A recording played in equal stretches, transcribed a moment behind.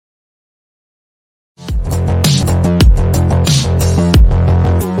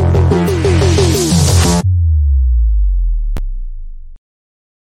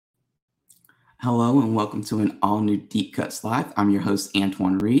Hello and welcome to an all-new Deep Cuts Live. I'm your host,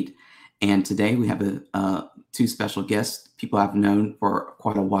 Antoine Reed, and today we have two special guests, people I've known for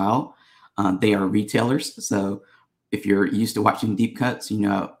quite a while. They are retailers, so if you're used to watching Deep Cuts, we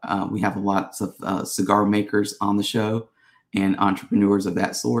have lots of cigar makers on the show and entrepreneurs of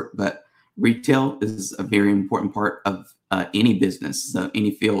that sort, but retail is a very important part of any business, so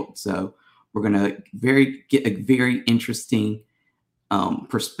any field. So we're going to get a very interesting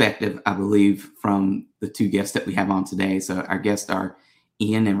perspective, I believe, from the two guests that we have on today. So our guests are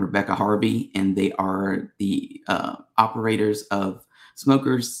Ian and Rebecca Harvey, and they are the operators of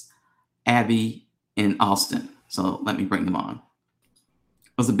Smokers Abbey in Austin. So let me bring them on.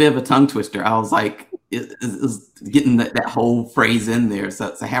 It was a bit of a tongue twister. I was like, it was getting that whole phrase in there.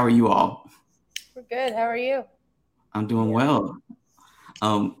 So how are you all? We're good. How are you? I'm doing well.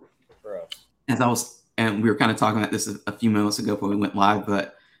 And we were kind of talking about this a few minutes ago before we went live,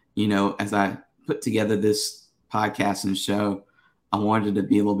 but as I put together this podcast and show, I wanted it to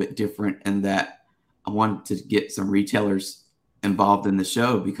be a little bit different in that I wanted to get some retailers involved in the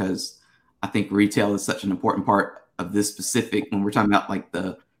show because I think retail is such an important part of this specific, when we're talking about like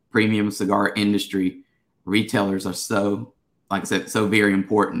the premium cigar industry, retailers are so, like I said, so very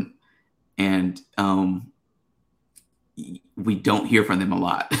important. And we don't hear from them a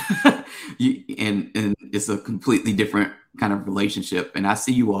lot. and it's a completely different kind of relationship. And I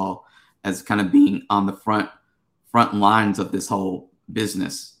see you all as kind of being on the front lines of this whole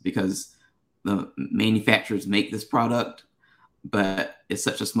business because the manufacturers make this product, but it's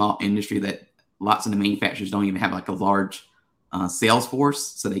such a small industry that lots of the manufacturers don't even have like a large sales force.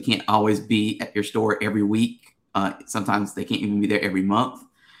 So they can't always be at your store every week. Sometimes they can't even be there every month.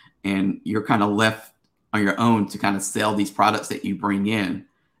 And you're kind of left on your own to kind of sell these products that you bring in.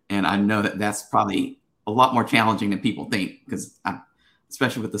 And I know that that's probably a lot more challenging than people think because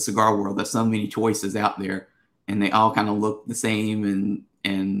especially with the cigar world, there's so many choices out there and they all kind of look the same.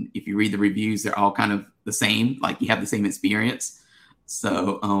 And if you read the reviews, they're all kind of the same, like you have the same experience.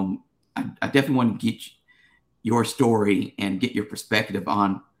 So I definitely want to get your story and get your perspective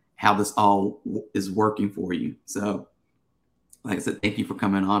on how this all is working for you. So like I said, thank you for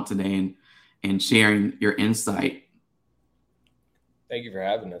coming on today and sharing your insight. Thank you for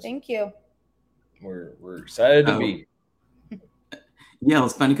having us. Thank you. We're excited to be. Yeah, it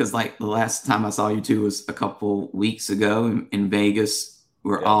was funny because like the last time I saw you two was a couple weeks ago in Vegas.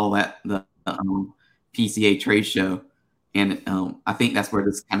 We're all at the PCA trade show, and I think that's where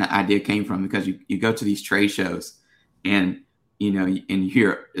this kind of idea came from because you go to these trade shows, and and you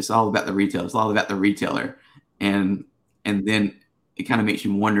hear it's all about the retail, it's all about the retailer, and then it kind of makes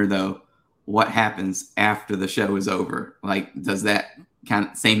you wonder though, what happens after the show is over? Like, does that kind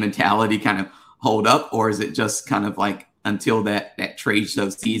of same mentality kind of hold up, or is it just kind of like until that trade show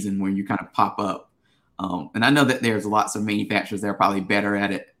season when you kind of pop up? And I know that there's lots of manufacturers that are probably better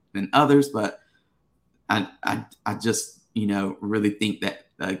at it than others, but I just really think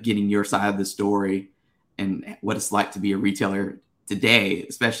that getting your side of the story and what it's like to be a retailer today,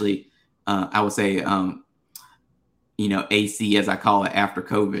 especially I would say AC, as I call it, after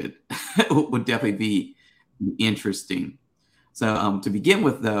COVID, would definitely be interesting. So to begin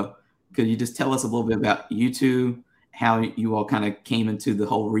with, though, could you just tell us a little bit about you two, how you all kind of came into the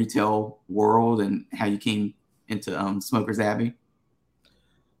whole retail world and how you came into Smokers Abbey?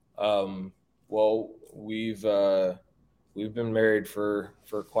 Well, we've been married for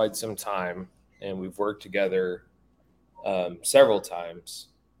quite some time, and we've worked together several times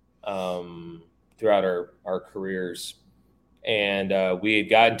throughout our careers. And we had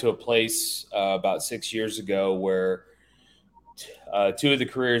gotten to a place about 6 years ago where two of the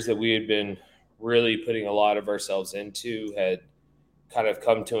careers that we had been really putting a lot of ourselves into had kind of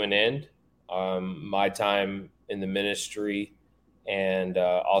come to an end. My time in the ministry and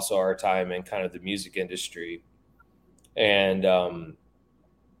also our time in kind of the music industry. And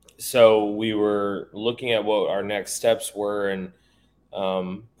so we were looking at what our next steps were, and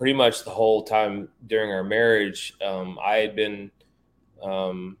pretty much the whole time during our marriage, I had been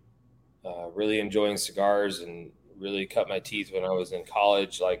really enjoying cigars and really cut my teeth when I was in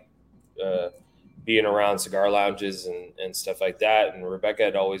college, like being around cigar lounges and stuff like that. And Rebecca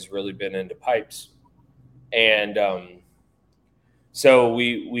had always really been into pipes. And so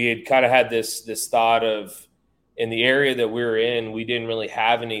we had kind of had this thought of, in the area that we were in, we didn't really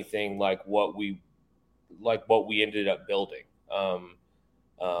have anything like what we ended up building.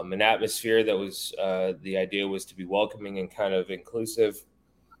 An atmosphere that was the idea was to be welcoming and kind of inclusive,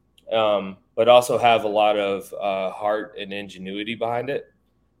 but also have a lot of heart and ingenuity behind it.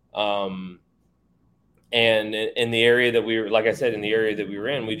 And in the area that we were, like I said, in the area that we were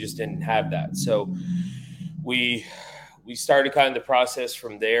in, we just didn't have that. So we started kind of the process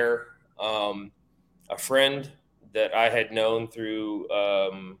from there. A friend that I had known through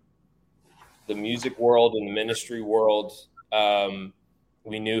the music world and the ministry world,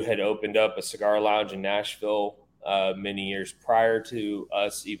 we knew had opened up a cigar lounge in Nashville many years prior to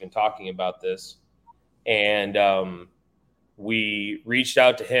us even talking about this. And we reached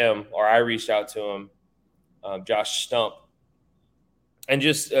out to him, or I reached out to him, Josh Stump, and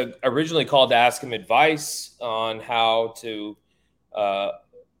just originally called to ask him advice on how to,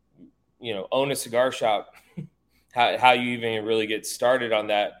 own a cigar shop, how you even really get started on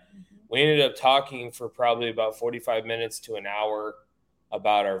that. We ended up talking for probably about 45 minutes to an hour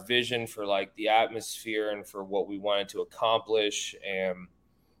about our vision for like the atmosphere and for what we wanted to accomplish. And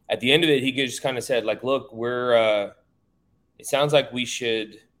at the end of it, he just kind of said, like, look, it sounds like we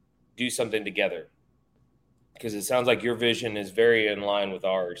should do something together, because it sounds like your vision is very in line with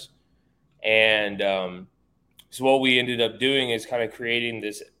ours. And so what we ended up doing is kind of creating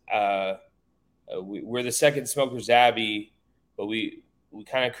this, we're the second Smokers Abbey, but we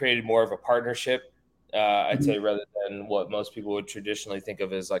kind of created more of a partnership, I'd say, rather than what most people would traditionally think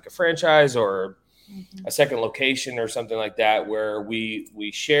of as like a franchise or a second location or something like that, where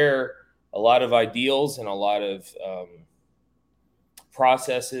we share a lot of ideals and a lot of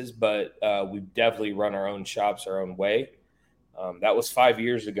processes, but we definitely run our own shops our own way. That was 5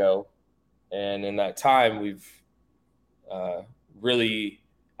 years ago. And in that time, we've really,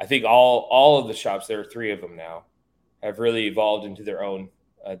 I think all of the shops, there are 3 of them now, have really evolved into their own.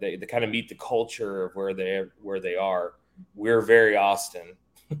 They kind of meet the culture of where they are. We're very Austin,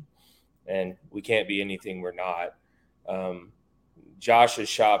 and we can't be anything we're not. Josh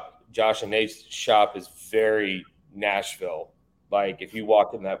and Nate's shop is very Nashville. Like, if you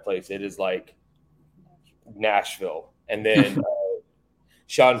walk in that place, it is like Nashville. And then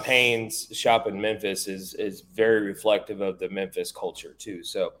Sean Payne's shop in Memphis is very reflective of the Memphis culture too.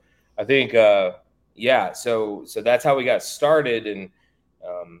 So I think, so that's how we got started, and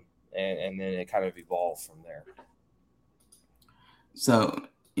then it kind of evolved from there. So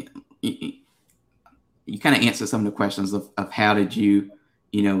you kind of answered some of the questions of how did you,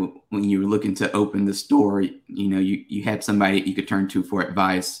 when you were looking to open the store, you had somebody you could turn to for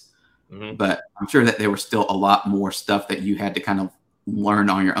advice, but I'm sure that there was still a lot more stuff that you had to kind of learn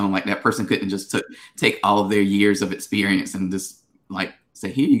on your own. Like, that person couldn't just take all of their years of experience and just like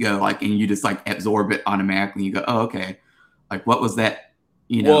say, here you go, like, and you just like absorb it automatically. You go, oh, okay. Like, what was that,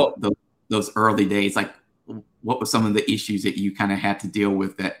 those early days? Like, what were some of the issues that you kind of had to deal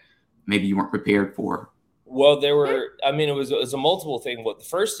with that maybe you weren't prepared for? Well, it was a multiple thing. What the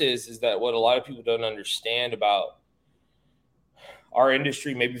first is that what a lot of people don't understand about our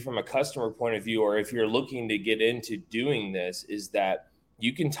industry, maybe from a customer point of view, or if you're looking to get into doing this, is that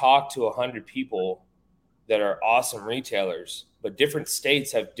you can talk to 100 people that are awesome retailers, but different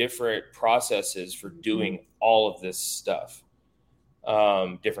states have different processes for doing all of this stuff.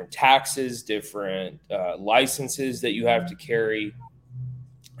 Different taxes, different licenses that you have to carry.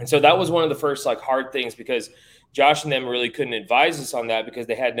 And so that was one of the first like hard things, because Josh and them really couldn't advise us on that, because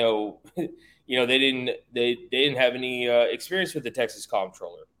they had no, they didn't have any experience with the Texas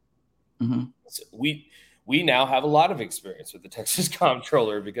Comptroller. Mm-hmm. So we now have a lot of experience with the Texas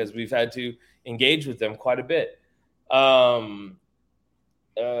Comptroller, because we've had to engage with them quite a bit.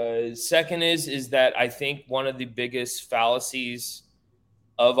 Second is that I think one of the biggest fallacies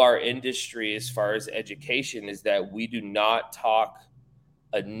of our industry as far as education is that we do not talk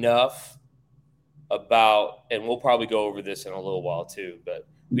enough about, and we'll probably go over this in a little while too, but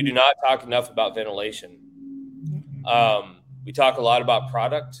we do not talk enough about ventilation. We talk a lot about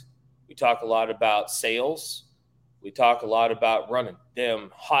product. We talk a lot about sales. We talk a lot about running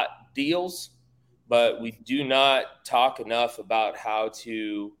them hot deals, but we do not talk enough about how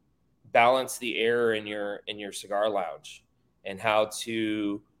to balance the air in your cigar lounge, and how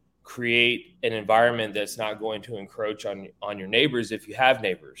to create an environment that's not going to encroach on your neighbors if you have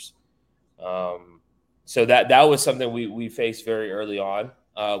neighbors. So that was something we faced very early on,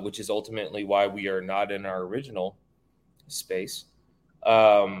 which is ultimately why we are not in our original space.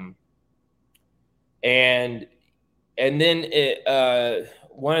 And then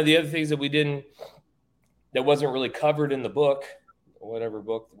one of the other things that wasn't really covered in the book, whatever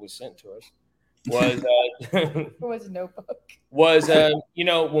book was sent to us, was it was a notebook.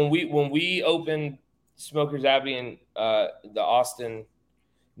 When we opened Smokers Abbey in the Austin,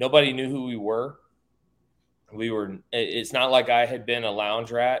 nobody knew who we were. It's not like I had been a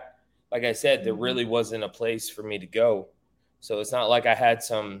lounge rat. Like I said, there really wasn't a place for me to go. So it's not like I had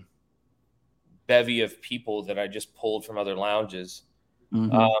some bevy of people that I just pulled from other lounges.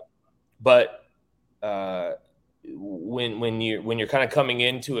 Mhm. But when you're kind of coming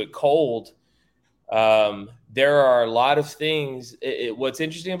into it cold, there are a lot of things. What's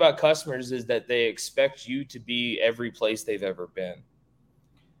interesting about customers is that they expect you to be every place they've ever been,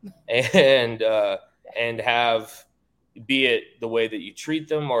 and have, be it the way that you treat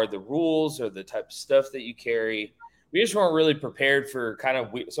them or the rules or the type of stuff that you carry. We just weren't really prepared for kind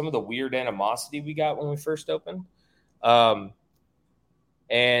of some of the weird animosity we got when we first opened. And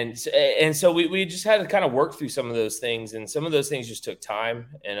so we just had to kind of work through some of those things, and some of those things just took time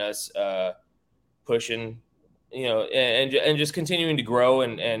and us pushing, and just continuing to grow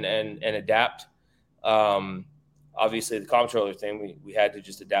and adapt. Obviously, the comptroller thing, we had to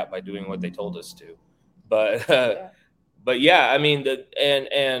just adapt by doing what they told us to. But but yeah, I mean,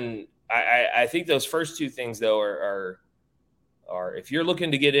 I think those first two things though are if you're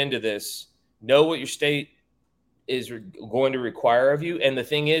looking to get into this, know what your state is going to require of you. And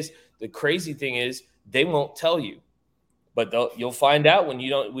the crazy thing is, they won't tell you, but you'll find out when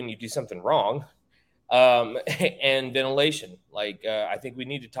you do something wrong. And ventilation, I think we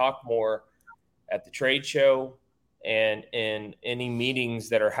need to talk more at the trade show and in any meetings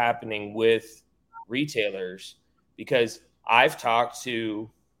that are happening with retailers, because I've talked to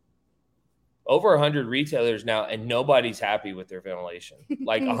over 100 retailers now, and nobody's happy with their ventilation,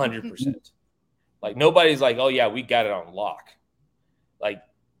 like 100%. Like nobody's like, oh yeah, we got it on lock. Like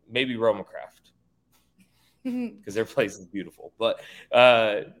maybe Romacraft, because their place is beautiful, but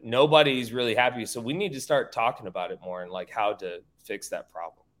nobody's really happy. So we need to start talking about it more and like how to fix that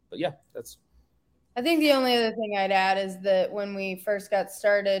problem. But yeah, I think the only other thing I'd add is that when we first got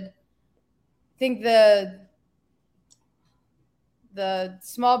started, I think the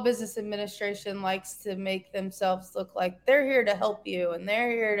Small Business Administration likes to make themselves look like they're here to help you, and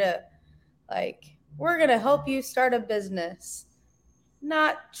they're here to, like, we're going to help you start a business.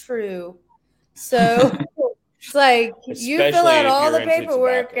 Not true. So it's like, you fill out all the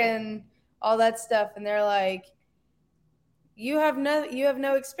paperwork and all that stuff, and they're like, you have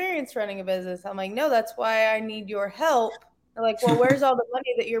no experience running a business. I'm like, no, that's why I need your help. They're like, well, where's all the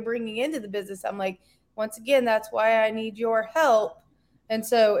money that you're bringing into the business? I'm like, once again, that's why I need your help. And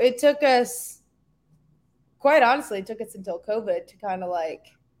so it took us, quite honestly, until COVID to kind of like,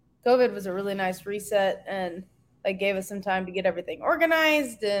 COVID was a really nice reset and like gave us some time to get everything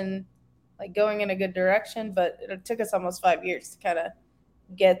organized and like going in a good direction. But it took us almost 5 years to kind of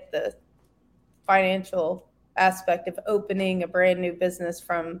get the financial aspect of opening a brand new business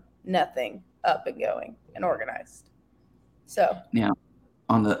from nothing up and going and organized. So now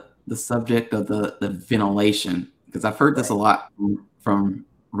on the subject of the ventilation, because I've heard this a lot from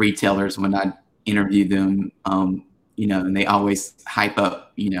retailers when I interview them, and they always hype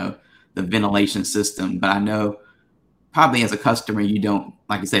up, the ventilation system. But I know probably as a customer, you don't,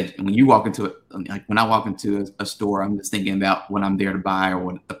 like I said, when you walk into it, like when I walk into a store, I'm just thinking about what I'm there to buy or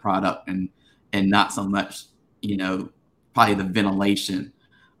what the product, and not so much, probably the ventilation.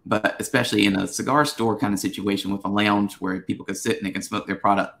 But especially in a cigar store kind of situation with a lounge where people can sit and they can smoke their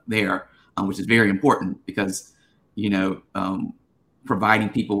product there, which is very important because, providing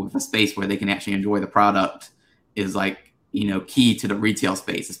people with a space where they can actually enjoy the product is like, key to the retail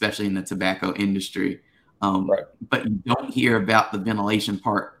space, especially in the tobacco industry. Right. But you don't hear about the ventilation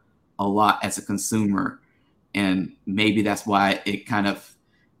part a lot as a consumer. And maybe that's why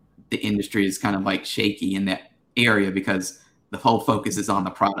the industry is kind of like shaky in that area, because the whole focus is on the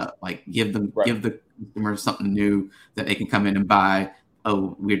product. Like give the customer something new that they can come in and buy.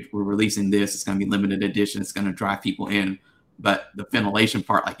 Oh, we're releasing this. It's going to be limited edition. It's going to drive people in. But the ventilation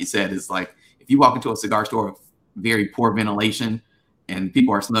part, like you said, is like if you walk into a cigar store with very poor ventilation and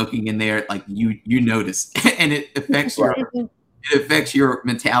people are smoking in there, like you notice, and it affects your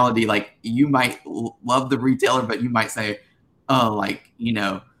mentality. Like you might love the retailer, but you might say, oh, like,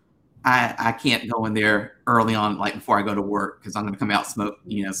 I can't go in there early on, like before I go to work, because I'm going to come out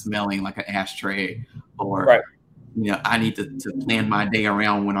smelling like an ashtray, or I need to plan my day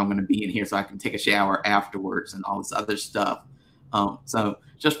around when I'm going to be in here so I can take a shower afterwards and all this other stuff. So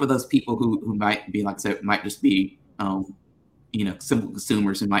just for those people who might be, like I said, might just be simple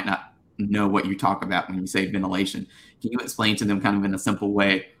consumers who might not know what you talk about when you say ventilation, can you explain to them kind of in a simple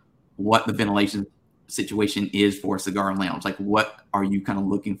way what the ventilation situation is for a cigar lounge? Like, what are you kind of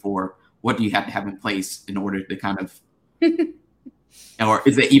looking for? What do you have to have in place in order to kind of, or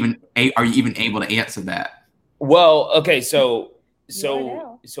is it even, are you even able to answer that? Well, okay. So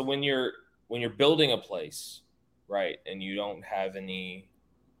when you're building a place, right, and you don't have any,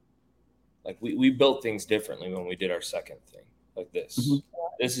 like we built things differently when we did our second thing like this. Mm-hmm.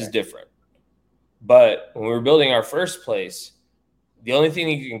 This is different. But when we were building our first place, the only thing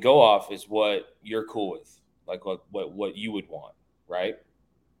you can go off is what you're cool with, like what you would want, right?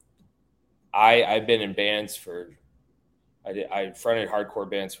 I've been in bands I fronted hardcore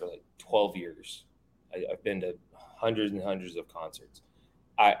bands for like 12 years. I've been to hundreds and hundreds of concerts.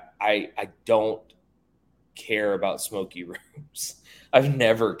 I don't care about smoky rooms. I've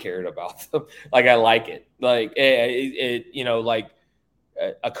never cared about them. Like, I like it. Like it you know, like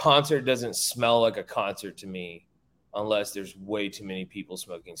a concert doesn't smell like a concert to me unless there's way too many people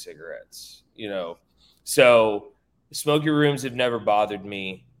smoking cigarettes, you know? So smoky rooms have never bothered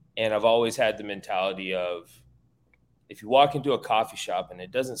me. And I've always had the mentality of, if you walk into a coffee shop and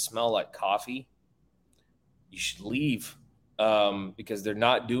it doesn't smell like coffee, you should leave, because they're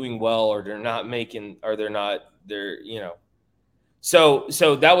not doing well, or they're not making, or they're, you know. So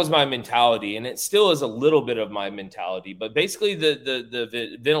that was my mentality, and it still is a little bit of my mentality. But basically,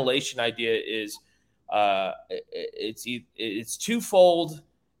 the ventilation idea is, it's twofold,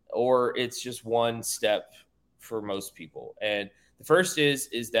 or it's just one step for most people. And the first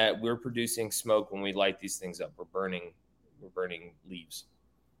is that we're producing smoke when we light these things up. We're burning leaves,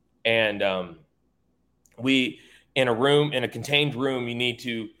 and we, in a contained room, you need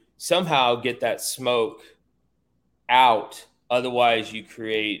to somehow get that smoke out. Otherwise, you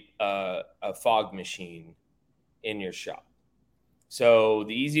create a fog machine in your shop. So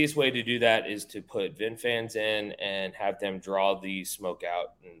the easiest way to do that is to put vent fans in and have them draw the smoke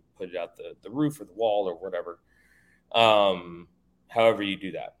out and put it out the roof or the wall or whatever. However you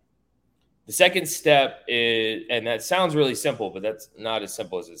do that. The second step is, and that sounds really simple, but that's not as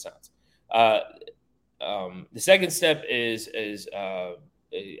simple as it sounds. The second step is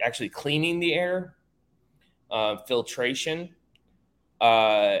actually cleaning the air, filtration,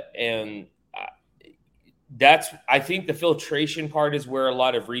 and I think the filtration part is where a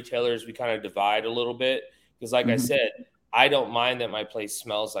lot of retailers, we kind of divide a little bit, because like I said, I don't mind that my place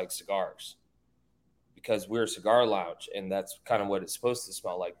smells like cigars, because we're a cigar lounge and that's kind of what it's supposed to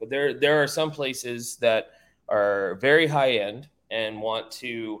smell like. But there are some places that are very high end and want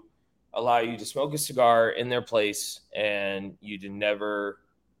to allow you to smoke a cigar in their place, and you to never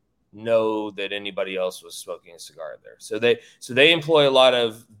know that anybody else was smoking a cigar there. So they employ a lot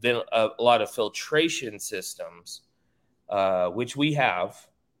of filtration systems, which we have,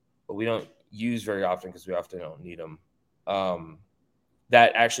 but we don't use very often because we often don't need them.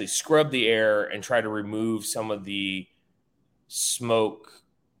 That actually scrub the air and try to remove some of the smoke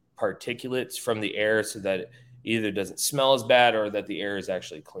particulates from the air, so that it either doesn't smell as bad or that the air is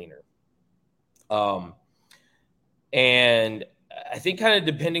actually cleaner. And I think, kind of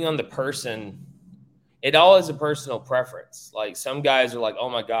depending on the person, it all is a personal preference. Like, some guys are like, oh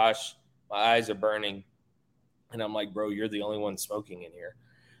my gosh, my eyes are burning. And I'm like, bro, you're the only one smoking in here.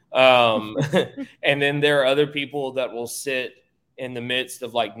 And then there are other people that will sit in the midst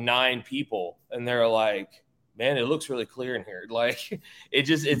of like 9 people, and they're like, man, it looks really clear in here. Like,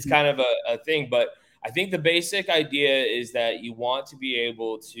 it's kind of a thing. But I think the basic idea is that you want to be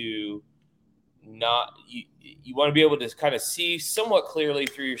able to you want to be able to kind of see somewhat clearly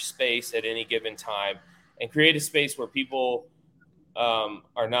through your space at any given time, and create a space where people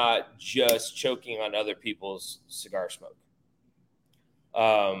are not just choking on other people's cigar smoke.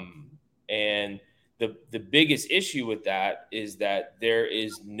 And the biggest issue with that is that there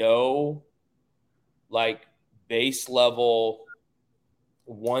is no like base level,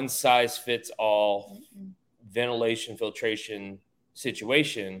 one size fits all ventilation filtration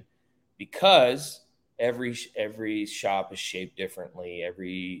situation, because every shop is shaped differently.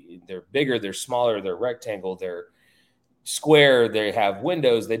 They're bigger, they're smaller, they're rectangle, they're square, they have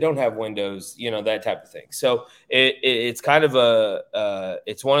windows, they don't have windows, that type of thing. So it's kind of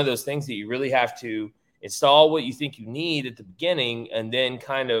it's one of those things that you really have to install what you think you need at the beginning, and then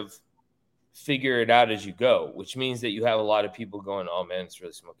kind of figure it out as you go, which means that you have a lot of people going, oh man, it's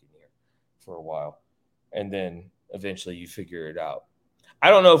really smoky here for a while. And then eventually you figure it out. I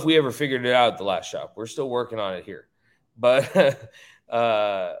don't know if we ever figured it out at the last shop. We're still working on it here, but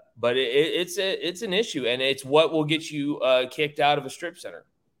it's an issue, and it's what will get you kicked out of a strip center.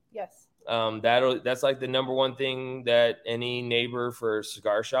 Yes. That's like the number one thing that any neighbor for a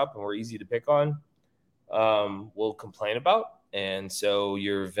cigar shop, and we're easy to pick on, will complain about. And so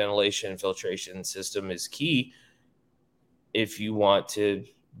your ventilation and filtration system is key if you want to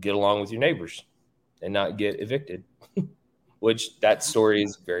get along with your neighbors and not get evicted. Which that story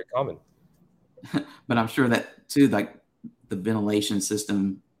is very common. But I'm sure that too, like the ventilation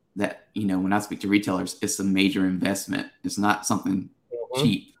system that, when I speak to retailers, it's a major investment. It's not something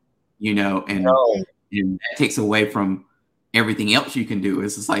cheap, and that takes away from everything else you can do.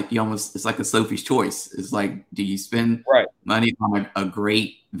 It's just like it's like a Sophie's choice. It's like, do you spend Right. money on a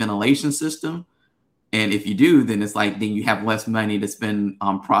great ventilation system? And if you do, then it's like, then you have less money to spend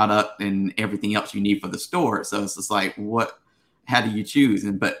on product and everything else you need for the store. So it's just like, how do you choose?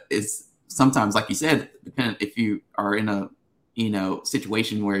 But it's sometimes, like you said, depending if you are in a,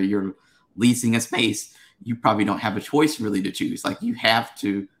 situation where you're leasing a space, you probably don't have a choice really to choose. Like, you have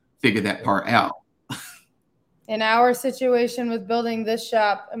to figure that part out. In our situation with building this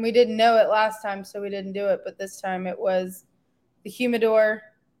shop, and we didn't know it last time, so we didn't do it, but this time it was the humidor.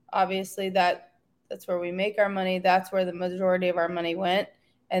 Obviously, that's where we make our money. That's where the majority of our money went.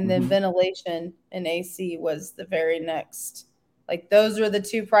 And then ventilation and AC was the very next. Like, those were the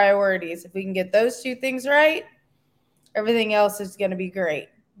two priorities. If we can get those two things right, everything else is going to be great.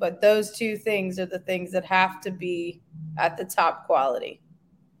 But those two things are the things that have to be at the top quality.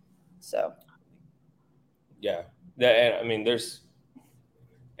 So. Yeah. I mean, there's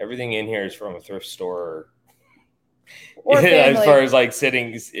everything in here is from a thrift store. Or as far as like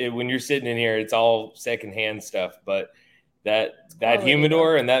when you're sitting in here, it's all secondhand stuff. But that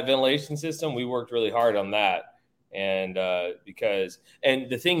humidor and that ventilation system, we worked really hard on that. And and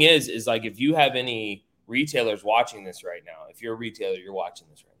the thing is like, if you have any retailers watching this right now, if you're a retailer, you're watching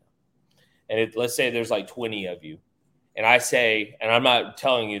this right now. And let's say there's like 20 of you. And I say, and I'm not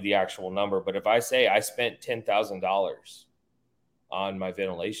telling you the actual number, but if I say I spent $10,000 on my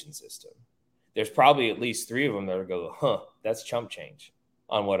ventilation system, there's probably at least 3 of them that will go, that's chump change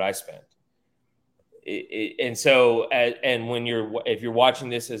on what I spent. And so, if you're watching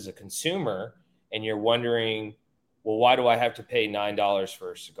this as a consumer and you're wondering, well, why do I have to pay $9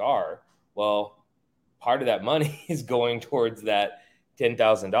 for a cigar? Well, part of that money is going towards that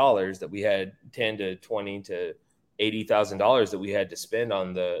 $10,000 that we had, $10 to $20 to $80,000 that we had to spend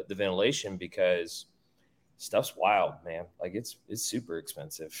on the ventilation, because stuff's wild, man. Like, it's super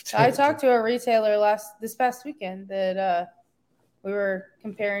expensive. I talked to a retailer this past weekend that we were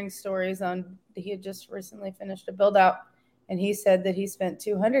comparing stories on. He had just recently finished a build out, and he said that he spent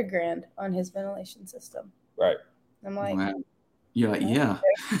 $200,000 on his ventilation system. Right. I'm like, wow. Yeah.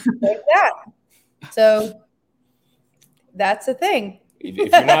 Like that. So that's a thing. If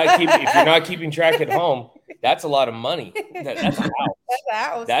you're not keeping track at home, that's a lot of money. That's a house. That's a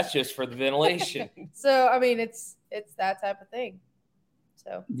house. That's just for the ventilation. So I mean, it's that type of thing.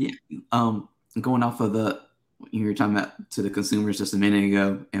 So yeah. Going off of you were talking about to the consumers just a minute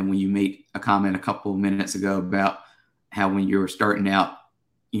ago, and when you made a comment a couple of minutes ago about how when you were starting out,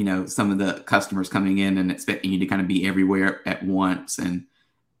 some of the customers coming in and expecting you to kind of be everywhere at once, and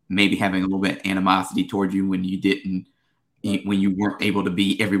maybe having a little bit of animosity towards you when when you weren't able to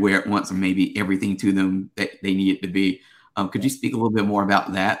be everywhere at once, or maybe everything to them that they needed to be. Could you speak a little bit more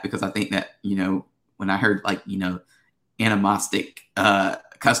about that? Because I think that, when I heard like, animostic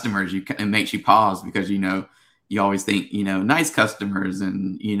customers, it makes you pause, because, you always think, nice customers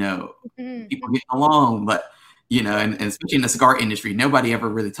and, people getting along. But, and especially in the cigar industry, nobody ever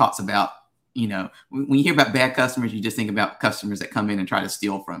really talks about, when you hear about bad customers, you just think about customers that come in and try to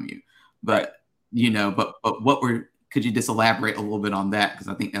steal from you. But, could you just elaborate a little bit on that? Because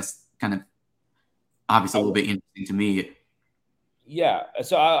I think that's kind of obviously a little bit interesting to me. Yeah.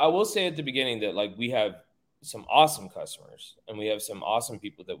 So I will say at the beginning that, like, we have some awesome customers, and we have some awesome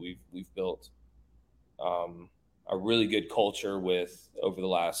people that we've built a really good culture with over the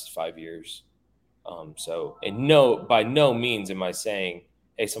last 5 years. By no means am I saying,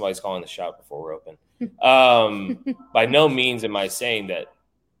 hey, somebody's calling the shop before we're open. By no means am I saying that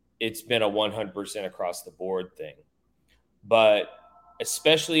it's been a 100% across the board thing. But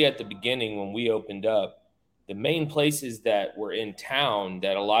especially at the beginning when we opened up, the main places that were in town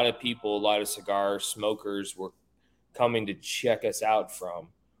that a lot of cigar smokers were coming to check us out from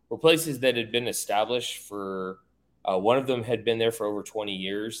were places that had been established for, one of them had been there for over 20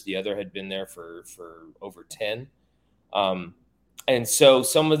 years. The other had been there for over 10. And so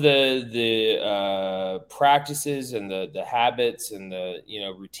some of the practices and the habits and the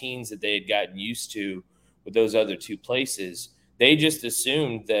routines that they had gotten used to with those other 2 places, they just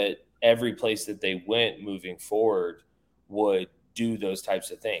assumed that every place that they went moving forward would do those types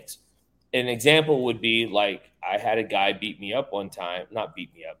of things. An example would be, like, I had a guy beat me up one time, not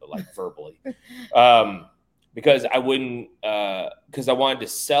beat me up, but like verbally, because I wanted to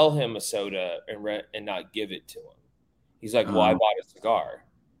sell him a soda and not give it to him. He's like, well, I bought a cigar.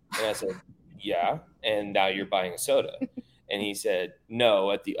 And I said, yeah, and now you're buying a soda. And he said,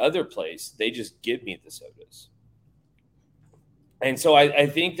 no, at the other place, they just give me the sodas. And so I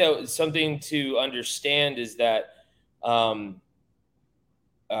think that something to understand is that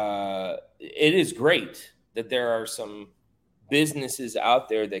it is great that there are some businesses out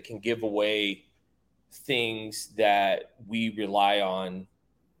there that can give away things that we rely on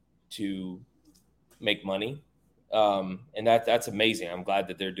to make money. And that's amazing. I'm glad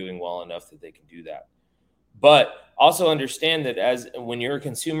that they're doing well enough that they can do that. But also understand that when you're a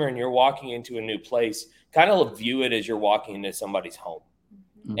consumer and you're walking into a new place, kind of view it as you're walking into somebody's home.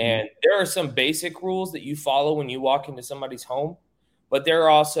 Mm-hmm. And there are some basic rules that you follow when you walk into somebody's home, but there are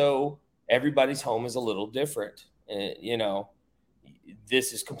also, everybody's home is a little different. You know,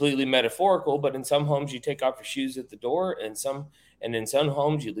 this is completely metaphorical, but in some homes you take off your shoes at the door, and in some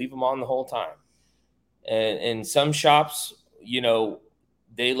homes you leave them on the whole time. And in some shops, you know,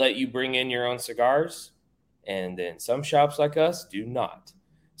 they let you bring in your own cigars, and then some shops like us do not.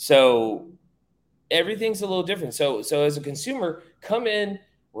 So everything's a little different. So as a consumer, come in,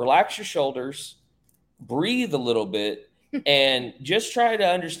 relax your shoulders, breathe a little bit, and just try to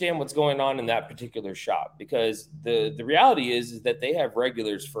understand what's going on in that particular shop, because the reality is that they have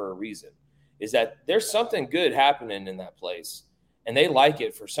regulars for a reason, is that there's something good happening in that place and they like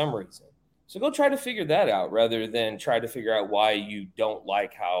it for some reason. So go try to figure that out rather than try to figure out why you don't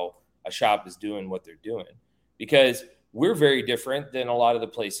like how a shop is doing what they're doing, because we're very different than a lot of the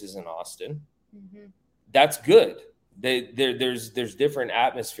places in Austin. Mm-hmm. That's good. There's different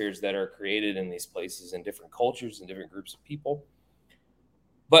atmospheres that are created in these places, and different cultures and different groups of people.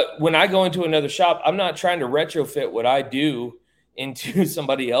 But when I go into another shop, I'm not trying to retrofit what I do into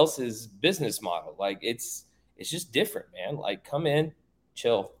somebody else's business model. Like it's just different, man. Like, come in,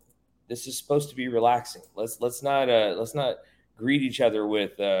 chill. This is supposed to be relaxing. Let's not greet each other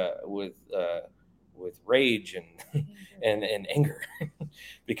with rage and anger,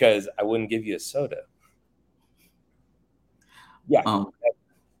 because I wouldn't give you a soda. Yeah.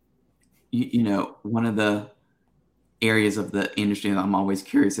 You know, one of the areas of the industry that I'm always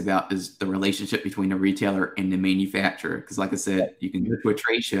curious about is the relationship between the retailer and the manufacturer. Because like I said, you can go to a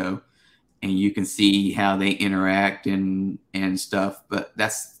trade show and you can see how they interact and stuff. But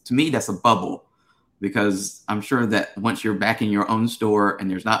to me, that's a bubble, because I'm sure that once you're back in your own store and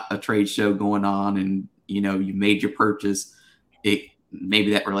there's not a trade show going on and, you know, you made your purchase,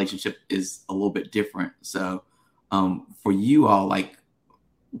 maybe that relationship is a little bit different. So for you all, like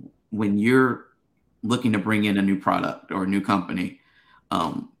when you're looking to bring in a new product or a new company,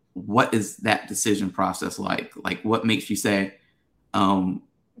 what is that decision process like? Like, what makes you say,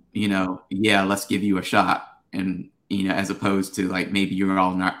 you know, yeah, let's give you a shot, and, you know, as opposed to like, maybe you're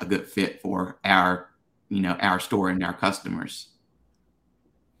all not a good fit for our store and our customers.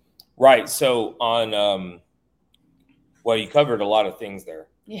 Right. So well, you covered a lot of things there.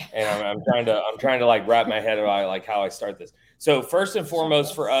 Yeah. And I'm trying to like wrap my head around like how I start this. So first and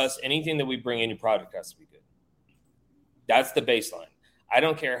foremost for us, anything that we bring in, your product has to be good. That's the baseline. I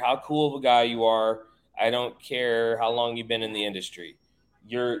don't care how cool of a guy you are. I don't care how long you've been in the industry.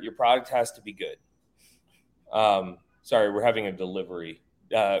 Your product has to be good. Sorry, we're having a delivery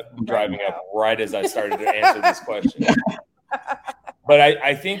driving up right as I started to answer this question. But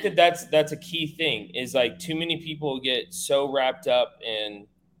I think that's a key thing, is like too many people get so wrapped up in,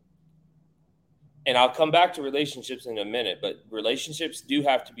 and I'll come back to relationships in a minute, but relationships do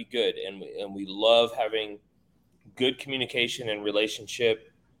have to be good. And we love having good communication and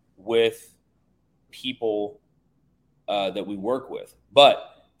relationship with people that we work with.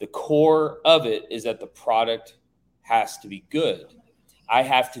 But the core of it is that the product has to be good. I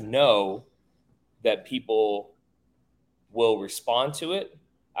have to know that people will respond to it.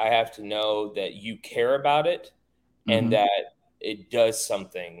 I have to know that you care about it, and that it does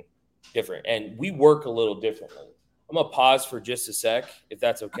something different. And we work a little differently. I'm going to pause for just a sec, if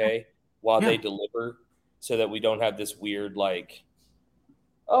that's okay, while they deliver, so that we don't have this weird, like,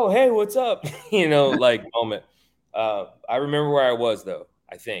 oh, hey, what's up? Like moment. I remember where I was, though.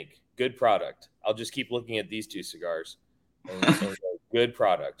 I think good product. I'll just keep looking at these two cigars and go, good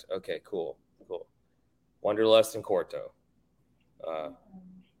product. Okay, cool. Wanderlust and Corto.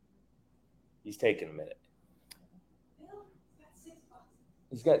 He's taking a minute.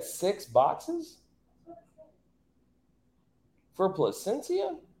 He's got 6 boxes for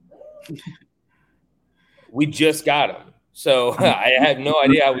Placencia? We just got them. So I had no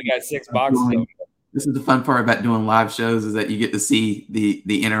idea how we got 6 boxes of them. This is the fun part about doing live shows, is that you get to see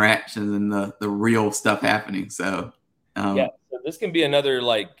the interactions and the real stuff happening. So so this can be another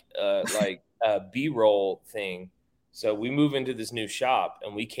B-roll thing. So we move into this new shop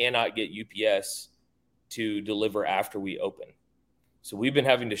and we cannot get UPS to deliver after we open. So we've been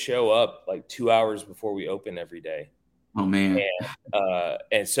having to show up like 2 hours before we open every day. Oh man.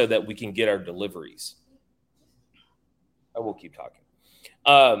 And so that we can get our deliveries. I will keep talking.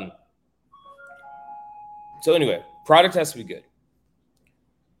 So anyway, Product has to be good.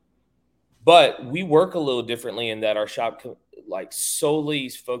 But we work a little differently in that our shop like solely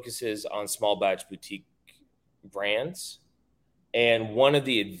focuses on small batch boutique brands. And one of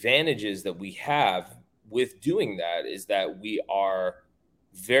the advantages that we have with doing that is that we are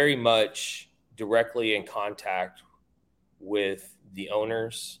very much directly in contact with the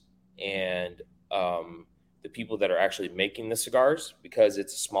owners and the people that are actually making the cigars, because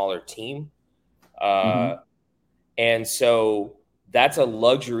it's a smaller team. And so that's a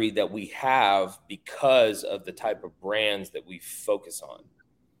luxury that we have because of the type of brands that we focus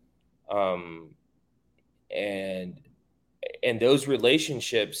on. And those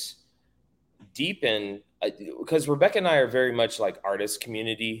relationships deepen because Rebecca and I are very much like artist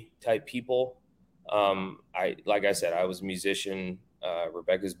community type people. Like I said, I was a musician.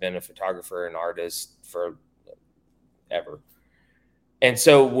 Rebecca's been a photographer and artist for ever. And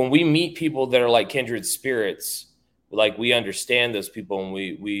so when we meet people that are like kindred spirits, like we understand those people and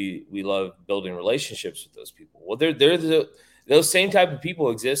we love building relationships with those people. Well, those same type of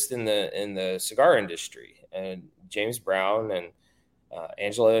people exist in the cigar industry, and James Brown and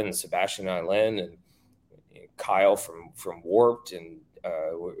Angela and Sebastian Island and Kyle from Warped, and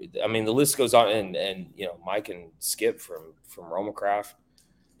I mean the list goes on, and you know, Mike and Skip from Romacraft.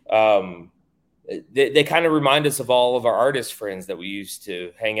 They kind of remind us of all of our artist friends that we used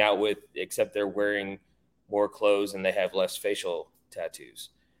to hang out with, except they're wearing more clothes and they have less facial tattoos.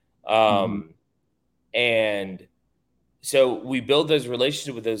 And so we build those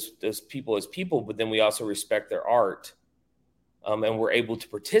relationships with those people as people, but then we also respect their art. And we're able to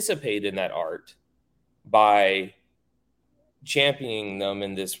participate in that art by championing them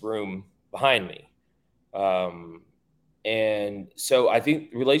in this room behind me. And so I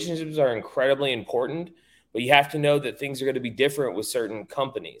think relationships are incredibly important, but you have to know that things are going to be different with certain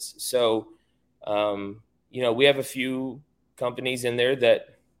companies. So, you know, we have a few companies in there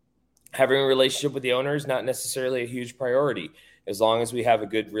that having a relationship with the owner is not necessarily a huge priority. As long as we have a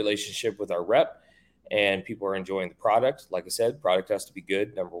good relationship with our rep and people are enjoying the product. Like I said, product has to be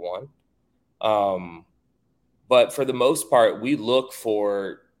good, number one. But for the most part, we look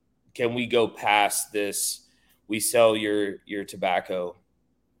for, can we go past this? We sell your tobacco,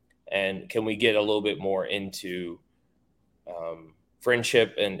 and can we get a little bit more into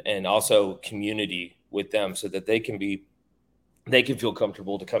friendship and also community with them, so that they can feel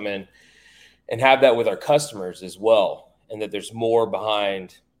comfortable to come in and have that with our customers as well, and that there's more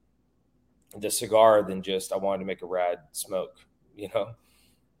behind the cigar than just I wanted to make a rad smoke, you know.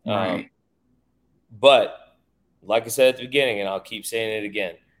 Right. But like I said at the beginning, and I'll keep saying it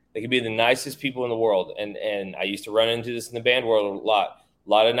again, they can be the nicest people in the world. And I used to run into this in the band world a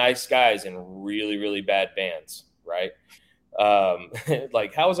lot of nice guys in really, really bad bands, right?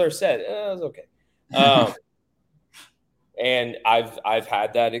 Like, how was our set? It was okay. And I've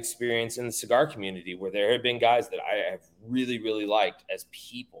had that experience in the cigar community where there have been guys that I have really, really liked as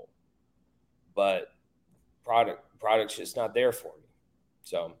people, but product's just not there for me.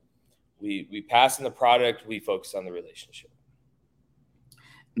 So we pass in the product, we focus on the relationship.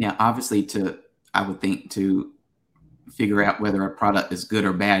 Now, obviously, I would think to figure out whether a product is good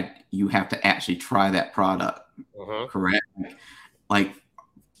or bad, you have to actually try that product, correct? Like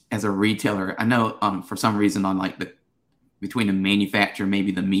as a retailer, I know for some reason on like between the manufacturer,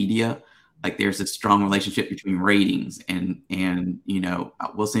 maybe the media, like there's a strong relationship between ratings and you know,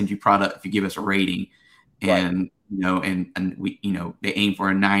 we'll send you product if you give us a rating, and right. You know, and we, you know, they aim for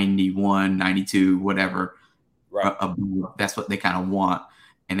a 91, 92, whatever. Right. That's what they kind of want.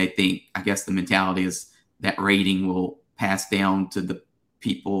 And they think, I guess the mentality is that rating will pass down to the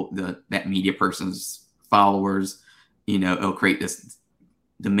people, that media person's followers. You know, it'll create this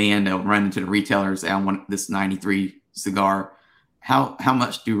demand. They'll run into the retailers. I want this 93 cigar. How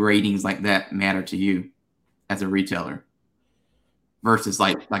much do ratings like that matter to you as a retailer versus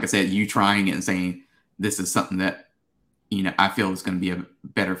like I said, you trying it and saying, this is something that, you know, I feel is going to be a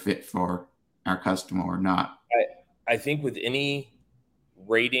better fit for our customer or not? I think with any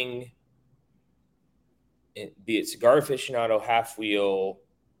rating, be it Cigar Aficionado, Half Wheel,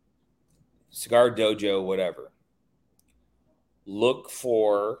 Cigar Dojo, whatever, look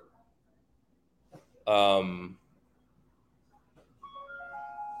for I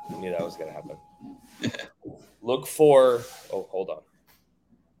knew that was going to happen. Look for, oh, hold on.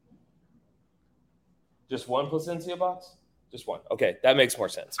 Just one Plasencia box? Just one. Okay, that makes more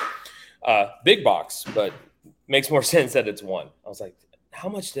sense. Big box, but makes more sense that it's one. I was like, how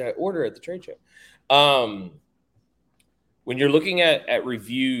much did I order at the trade show? When you're looking at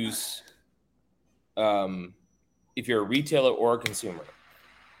reviews, if you're a retailer or a consumer,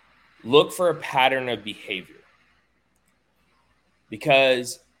 look for a pattern of behavior.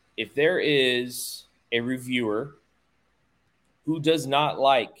 Because if there is a reviewer who does not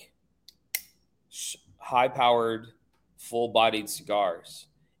like high-powered, full-bodied cigars,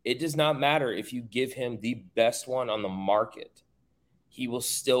 it does not matter if you give him the best one on the market. He will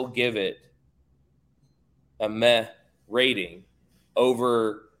still give it a meh rating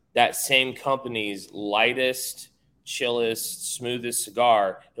over that same company's lightest, chillest, smoothest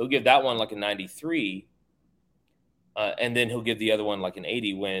cigar. He'll give that one like a 93, and then he'll give the other one like an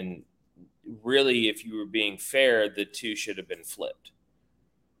 80, when really, if you were being fair, the two should have been flipped.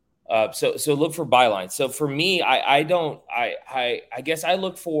 So look for bylines. So for me, I guess I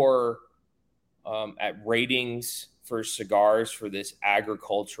look for at ratings for cigars for this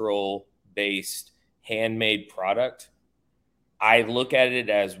agricultural based handmade product. I look at it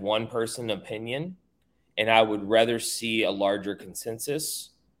as one person opinion, and I would rather see a larger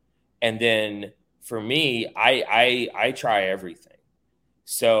consensus. And then for me, I try everything.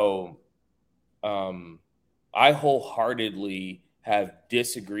 So I wholeheartedly have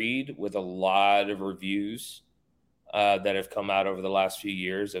disagreed with a lot of reviews that have come out over the last few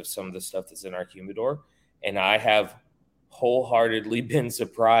years of some of the stuff that's in our humidor. And I have wholeheartedly been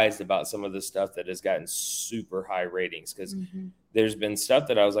surprised about some of the stuff that has gotten super high ratings, because there's been stuff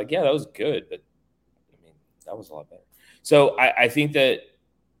that I was like, yeah, that was good, but I mean, that was a lot better. So I think that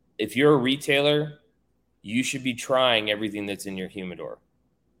if you're a retailer, you should be trying everything that's in your humidor.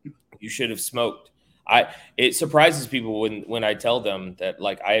 You should have smoked. It surprises people when I tell them that,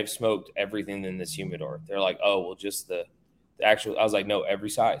 like, I have smoked everything in this humidor. They're like, oh, well, just the actual. I was like, no, every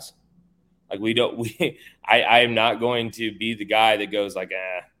size. Like, I am not going to be the guy that goes like,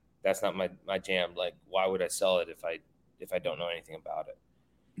 that's not my jam. Like, why would I sell it if I don't know anything about it?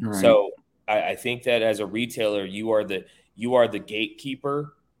 Right. So I think that as a retailer, you are the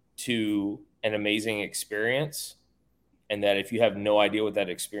gatekeeper to an amazing experience. And that if you have no idea what that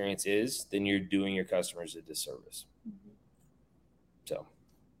experience is, then you're doing your customers a disservice. So,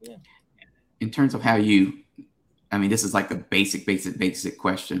 yeah. In terms of how this is like a basic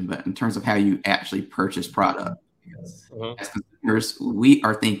question, but in terms of how you actually purchase product, as consumers, we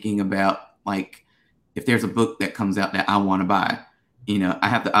are thinking about, like, if there's a book that comes out that I want to buy, I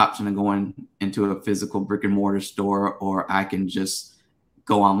have the option of going into a physical brick and mortar store, or I can just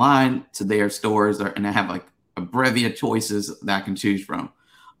go online to their stores, and I have like a brevity of choices that I can choose from.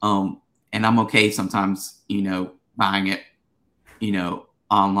 And I'm okay sometimes, buying it,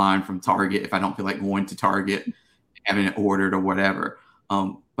 online from Target if I don't feel like going to Target, having it ordered or whatever.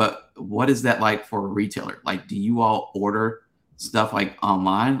 But what is that like for a retailer? Like, do you all order stuff like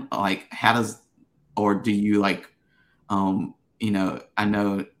online? Like, or do you like, I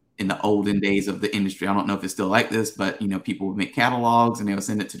know in the olden days of the industry, I don't know if it's still like this, but, people would make catalogs and they would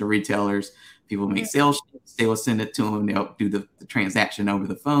send it to the retailers. People make sales sheets, they will send it to them. They'll do the transaction over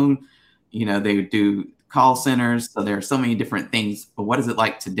the phone. They would do call centers. So there are so many different things. But what is it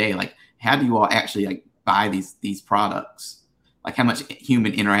like today? Like, how do you all actually like buy these products? Like, how much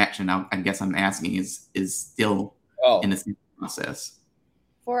human interaction, I guess I'm asking, is still in the process?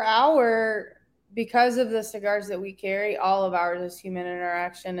 Because of the cigars that we carry, all of ours is human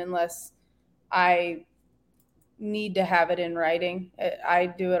interaction, unless I need to have it in writing. I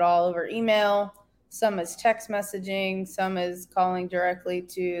do it all over email. Some is text messaging. Some is calling directly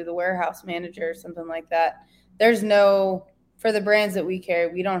to the warehouse manager, something like that. For the brands that we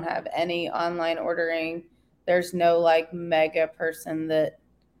carry, we don't have any online ordering. There's no like mega person that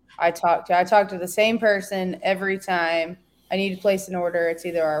I talk to. I talk to the same person every time I need to place an order. It's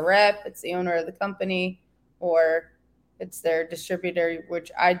either our rep, it's the owner of the company, or it's their distributor,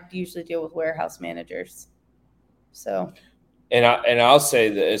 which I usually deal with warehouse managers. So, and I'll say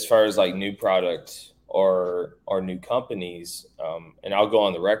that as far as like new products or new companies, and I'll go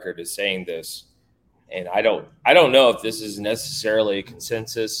on the record as saying this, and I don't know if this is necessarily a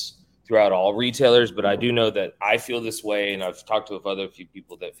consensus throughout all retailers, but I do know that I feel this way, and I've talked to other few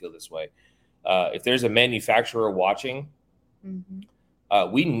people that feel this way. If there's a manufacturer watching,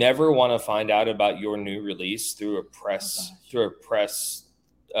 we never want to find out about your new release through a press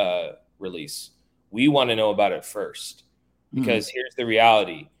release. We want to know about it first, because here's the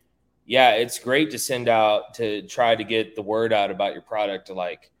reality. Yeah, it's great to send out to try to get the word out about your product to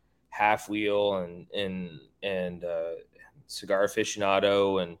like Half Wheel and Cigar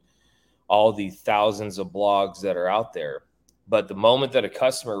Aficionado and all the thousands of blogs that are out there. But the moment that a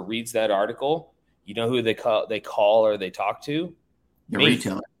customer reads that article, you know who they call or they talk to? The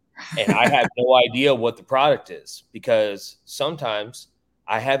retailer. And I have no idea what the product is, because sometimes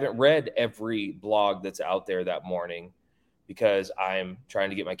I haven't read every blog that's out there that morning because I'm trying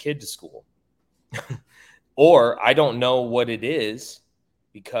to get my kid to school. or I don't know what it is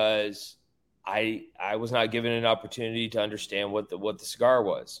because I was not given an opportunity to understand what the cigar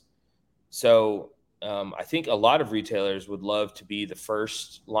was. So I think a lot of retailers would love to be the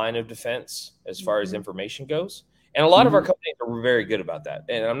first line of defense as far as information goes. And a lot of our companies are very good about that.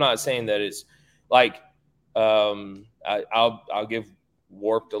 And I'm not saying that it's like I'll give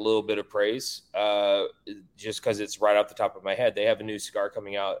Warped a little bit of praise just because it's right off the top of my head. They have a new cigar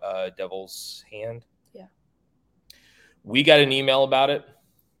coming out, Devil's Hand. Yeah. We got an email about it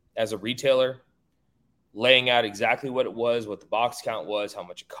as a retailer, laying out exactly what it was, what the box count was, how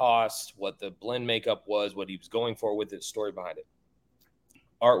much it cost, what the blend makeup was, what he was going for with it, story behind it,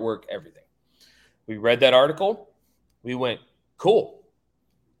 artwork, everything. We read that article. We went, cool.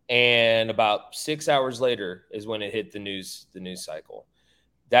 And about 6 hours later is when it hit the news cycle.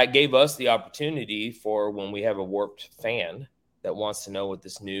 That gave us the opportunity for when we have a Warped fan that wants to know what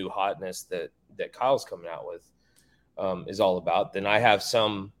this new hotness that Kyle's coming out with is all about. Then I have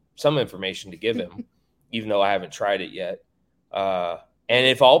some information to give him, even though I haven't tried it yet. And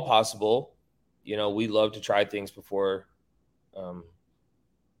if all possible, we love to try things before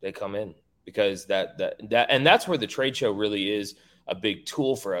they come in, because that's where the trade show really is a big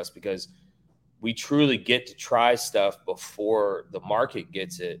tool for us, because we truly get to try stuff before the market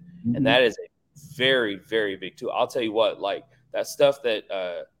gets it. And that is a very, very big tool. I'll tell you what, like that stuff that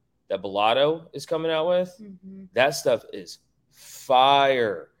Bellotto is coming out with, that stuff is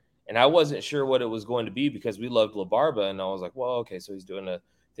fire. And I wasn't sure what it was going to be because we loved La Barba. And I was like, well, okay, so he's doing a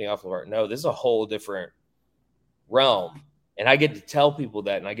thing off La Barba. No, this is a whole different realm. And I get to tell people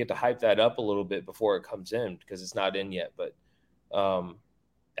that, and I get to hype that up a little bit before it comes in, because it's not in yet. But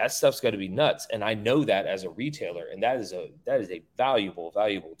that stuff's got to be nuts. And I know that as a retailer, and that is a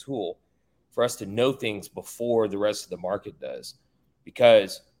valuable tool for us to know things before the rest of the market does,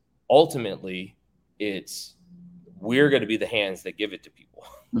 because ultimately we're going to be the hands that give it to people.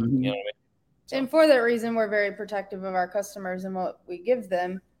 You know what I mean? So. And for that reason, we're very protective of our customers and what we give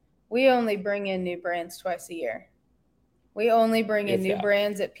them. We only bring in new brands twice a year. We only bring in new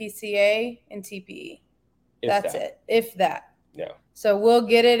brands at PCA and TPE. That's it. If that. Yeah. So we'll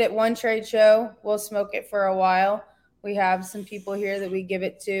get it at one trade show. We'll smoke it for a while. We have some people here that we give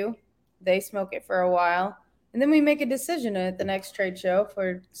it to. They smoke it for a while. And then we make a decision at the next trade show if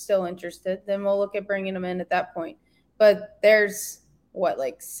we're still interested. Then we'll look at bringing them in at that point. But there's,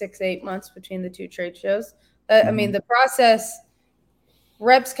 like 6-8 months between the two trade shows. I mean, the process,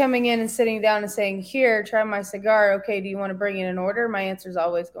 reps coming in and sitting down and saying, here, try my cigar. Okay, do you want to bring in an order? My answer is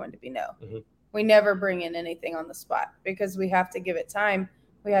always going to be no. We never bring in anything on the spot because we have to give it time.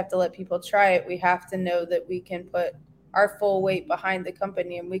 We have to let people try it. We have to know that we can put our full weight behind the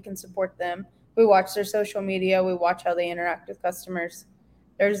company and we can support them. We watch their social media. We watch how they interact with customers.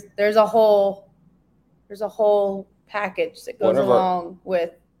 There's a whole package that goes along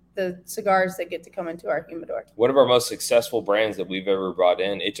with the cigars that get to come into our humidor. One of our most successful brands that we've ever brought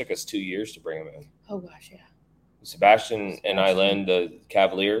in, it took us 2 years to bring them in. Oh gosh, yeah. Sebastian and Island, the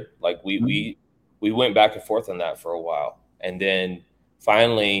Cavalier, like we went back and forth on that for a while. And then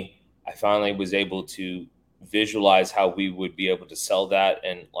I finally was able to visualize how we would be able to sell that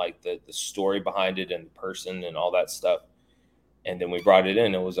and like the story behind it and the person and all that stuff. And then we brought it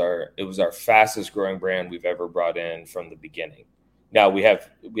in. It was our fastest growing brand we've ever brought in from the beginning. Now we have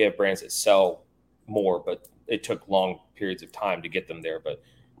brands that sell more, but it took long periods of time to get them there. But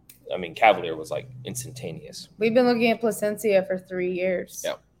I mean, Cavalier was like instantaneous. We've been looking at Placencia for 3 years.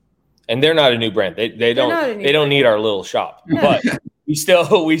 Yeah. And they're not a new brand. They don't need our little shop. No. But that's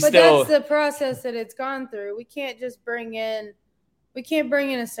the process that it's gone through. We can't just bring in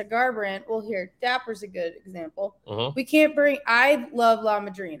a cigar brand. Well, here, Dapper's a good example. I love La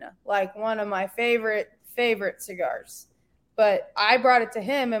Madrina, like one of my favorite cigars. But I brought it to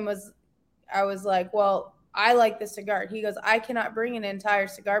him and I was like, well, I like this cigar. He goes, I cannot bring an entire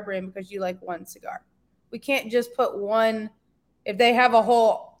cigar brand because you like one cigar. We can't just put one. If they have a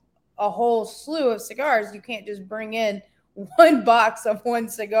whole slew of cigars, you can't just bring in one box of one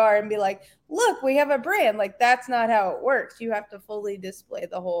cigar and be like, look, we have a brand. Like, that's not how it works. You have to fully display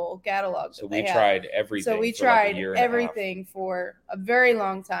the whole catalog. So we tried everything. So we tried everything for a very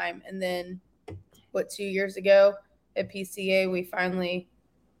long time. And then 2 years ago at PCA, we finally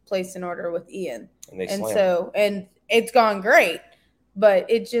placed an order with Ian. And it's gone great, but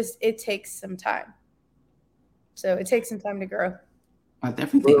it takes some time. So it takes some time to grow. I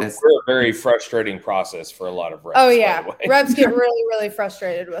definitely think that's a very frustrating process for a lot of reps. Oh yeah, reps get really, really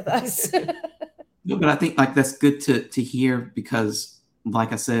frustrated with us. No, but I think like that's good to hear because,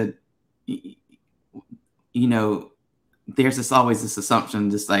 like I said, there's always this assumption,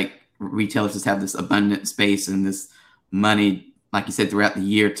 just like retailers just have this abundant space and this money, like you said, throughout the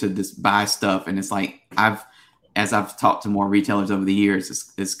year to just buy stuff. And it's like, as I've talked to more retailers over the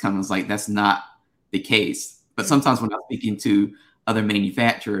years, it's kind of like, that's not the case. But sometimes when I'm speaking to other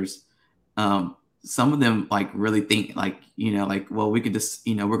manufacturers, some of them like really think like, like, well, we could just,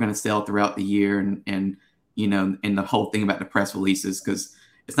 we're going to sell throughout the year and, and the whole thing about the press releases, because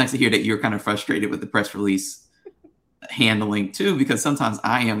it's nice to hear that you're kind of frustrated with the press release handling too, because sometimes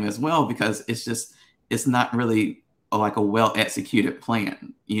I am as well, because it's not really like a well executed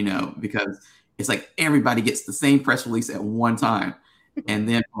plan, because it's like everybody gets the same press release at one time. And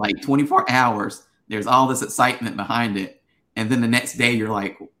then like 24 hours, there's all this excitement behind it. And then the next day you're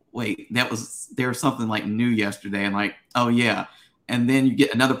like, wait, there was something like new yesterday. And like, oh yeah. And then you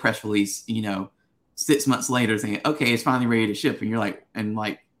get another press release, 6 months later saying, okay, it's finally ready to ship. And you're like,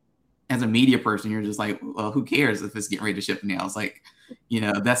 as a media person, you're just like, well, who cares if it's getting ready to ship now? It's like,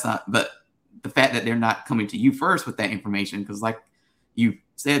 that's not, but the fact that they're not coming to you first with that information, because like you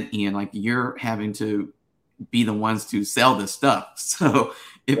said, Ian, like you're having to be the ones to sell this stuff. So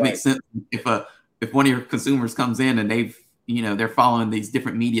it makes sense if one of your consumers comes in and they're following these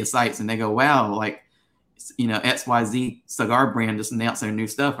different media sites and they go, wow, like, XYZ cigar brand just announced their new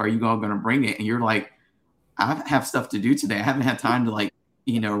stuff. Are you all going to bring it? And you're like, I have stuff to do today. I haven't had time to like,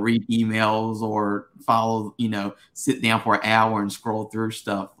 read emails or follow, sit down for an hour and scroll through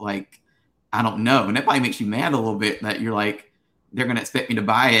stuff. Like, I don't know. And that probably makes you mad a little bit that you're like, they're going to expect me to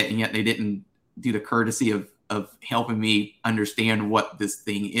buy it. And yet they didn't do the courtesy of helping me understand what this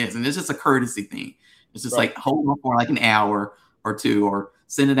thing is. And it's just a courtesy thing. It's just like hold on for like an hour or two, or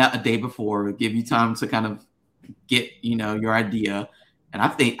send it out a day before, give you time to kind of get, your idea. And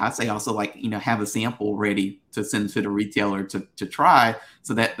I say also like, have a sample ready to send to the retailer to try,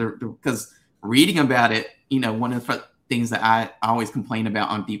 so that because reading about it, one of the things that I always complain about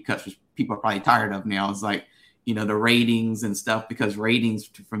on Deep Cuts, which people are probably tired of now, is like, the ratings and stuff, because ratings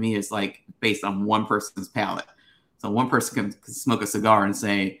for me is like based on one person's palate. So one person can smoke a cigar and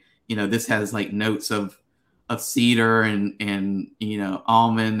say, this has like notes of cedar and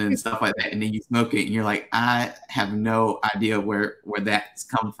almond and stuff like that, and then you smoke it and you're like, I have no idea where that's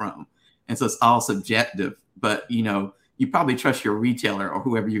come from. And so it's all subjective, but you probably trust your retailer or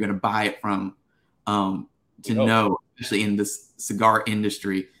whoever you're going to buy it from to know, especially in this cigar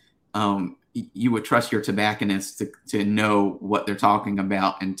industry, you would trust your tobacconist to know what they're talking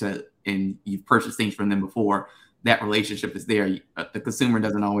about, and you've purchased things from them before. That relationship is there. The consumer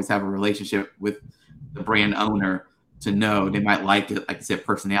doesn't always have a relationship with the brand owner to know. They might like it, like I said,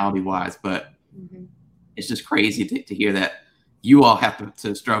 personality wise, but it's just crazy to hear that you all have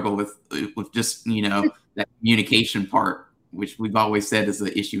to struggle with just, that communication part, which we've always said is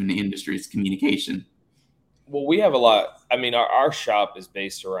the issue in the industry, is communication. Well, we have a lot. I mean, our shop is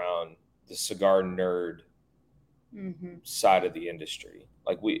based around the cigar nerd side of the industry.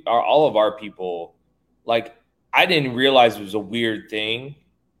 Like all of our people, like, I didn't realize it was a weird thing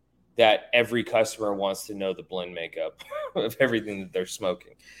that every customer wants to know the blend makeup of everything that they're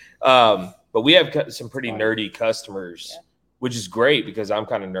smoking. But we have some pretty nerdy customers, which is great because I'm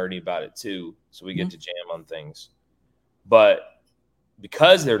kind of nerdy about it too. So we get to jam on things. But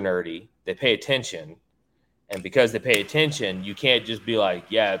because they're nerdy, they pay attention. And because they pay attention, you can't just be like,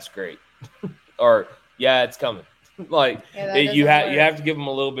 yeah, it's great. Or, yeah, it's coming. Like, you have to give them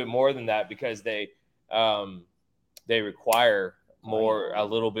a little bit more than that, because they require a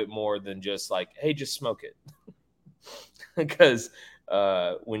little bit more than just like, hey, just smoke it. Because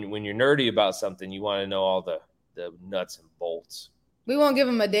when you're nerdy about something, you want to know all the nuts and bolts. We won't give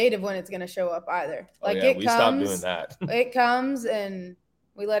them a date of when it's going to show up either. We stopped doing that. It comes and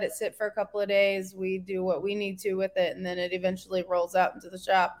we let it sit for a couple of days. We do what we need to with it, and then it eventually rolls out into the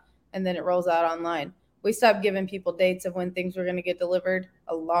shop, and then it rolls out online. We stopped giving people dates of when things were going to get delivered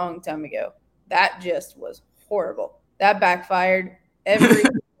a long time ago. That just was horrible. That backfired every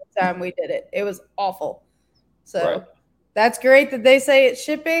time we did it. It was awful. So That's great that they say it's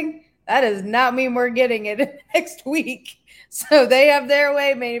shipping. That does not mean we're getting it next week. So they have their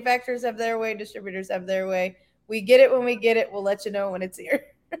way. Manufacturers have their way. Distributors have their way. We get it when we get it. We'll let you know when it's here.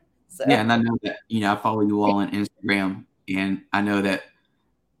 So. Yeah, and I know that, I follow you all on Instagram, and I know that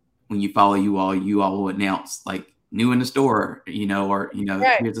when you follow you all will announce like new in the store, here's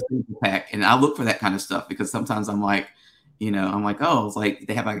a sample pack. And I look for that kind of stuff, because sometimes I'm like, oh, it's like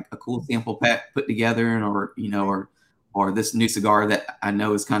they have a cool sample pack put together, and or this new cigar that I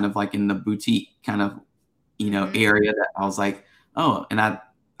know is kind of like in the boutique kind of, area, that I was like, oh, and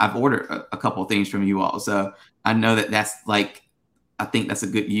I've ordered a couple of things from you all. So I know that's like, I think that's a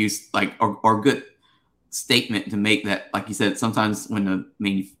good use, like, or good statement to make, that, like you said, sometimes when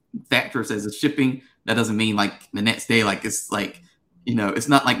the factor says it's shipping, that doesn't mean like the next day, like it's like, it's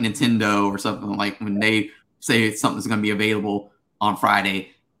not like Nintendo or something. Like when they say something's going to be available on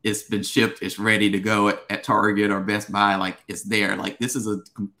Friday, it's been shipped, it's ready to go at Target or Best Buy, like it's there. Like this is a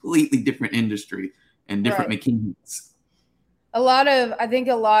completely different industry and different mechanics. I think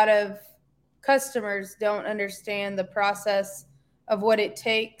a lot of customers don't understand the process of what it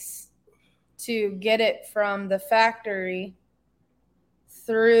takes to get it from the factory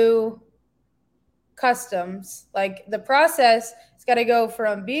through customs. Like the process, it's got to go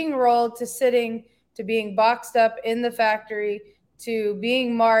from being rolled to sitting to being boxed up in the factory to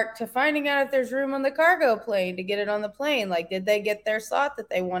being marked to finding out if there's room on the cargo plane to get it on the plane. Like, did they get their slot that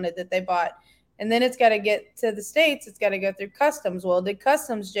they wanted, that they bought? And then it's got to get to the States. It's got to go through customs. Well, did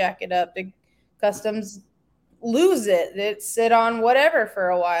customs jack it up? Did customs lose it? Did it sit on whatever for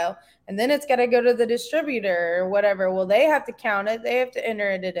a while? And then it's got to go to the distributor or whatever. Well, they have to count it. They have to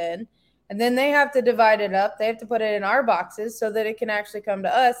enter it in. And then they have to divide it up. They have to put it in our boxes so that it can actually come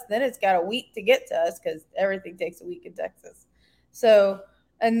to us. Then it's got a week to get to us because everything takes a week in Texas. So,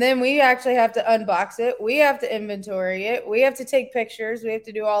 and then we actually have to unbox it. We have to inventory it. We have to take pictures. We have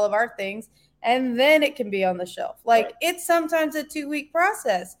to do all of our things. And then it can be on the shelf. Like It's sometimes a 2-week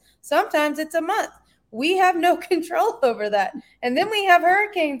process. Sometimes it's a month. We have no control over that. And then we have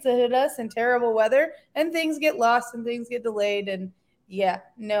hurricanes that hit us and terrible weather and things get lost and things get delayed. And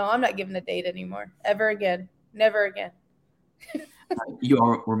no, I'm not giving a date anymore. Ever again. Never again. You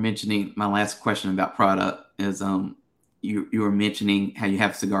all were mentioning, my last question about product is, you were mentioning how you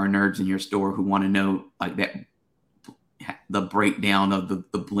have cigar nerds in your store who want to know like that, the breakdown of the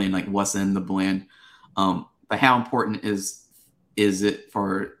blend, like what's in the blend. But how important is it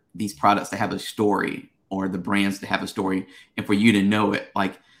for these products to have a story, or the brands to have a story, and for you to know it?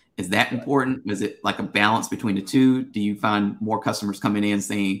 Like, is that important? Is it like a balance between the two? Do you find more customers coming in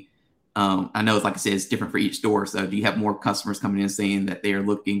saying, I know, like I said, it's different for each store. So do you have more customers coming in saying that they are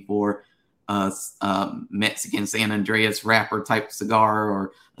looking for Mexican San Andreas wrapper type cigar,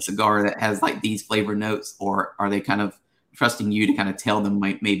 or a cigar that has like these flavor notes, or are they kind of trusting you to kind of tell them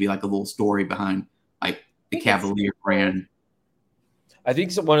like maybe like a little story behind like the Cavalier brand? I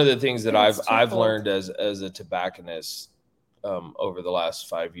think one of the things that I've learned as a tobacconist over the last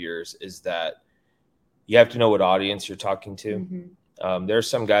 5 years is that you have to know what audience you're talking to. Mm-hmm. There are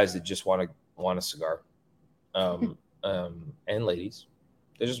some guys that just want a cigar, and ladies,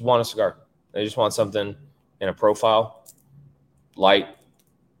 they just want a cigar. They just want something in a profile, light,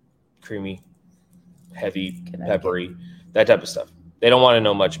 creamy, heavy, peppery, that type of stuff. They don't want to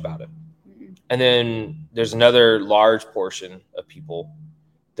know much about it. Mm-hmm. And then there's another large portion of people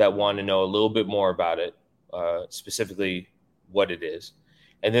that want to know a little bit more about it, specifically what it is.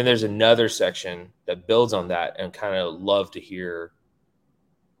 And then there's another section that builds on that and kind of love to hear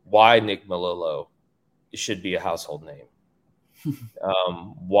why Nick Melillo should be a household name.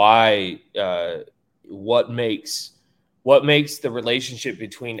 What makes the relationship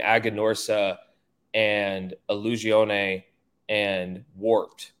between Aganorsa and Illusione and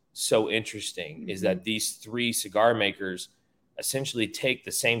Warped so interesting. Mm-hmm. Is that these three cigar makers essentially take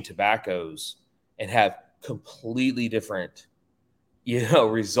the same tobaccos and have completely different,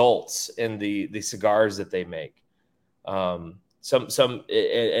 results in the cigars that they make. And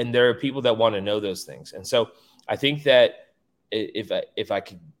there are people that want to know those things. And so I think that if I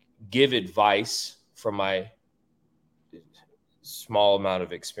could give advice from my small amount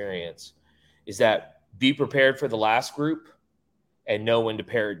of experience, is that be prepared for the last group and know when to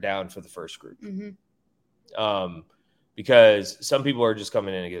pare it down for the first group. Mm-hmm. Because some people are just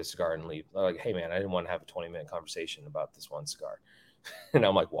coming in and get a cigar and leave. They're like, hey man, I didn't want to have a 20-minute conversation about this one cigar. And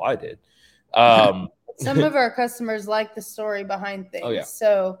I'm like, well, I did. Some of our customers like the story behind things. Oh, yeah.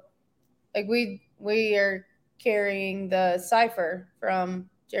 So like we are carrying the Cypher from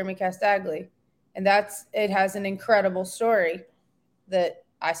Jeremy Castagli, and it has an incredible story that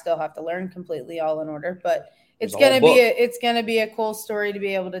I still have to learn completely all in order, but it's going to be a cool story to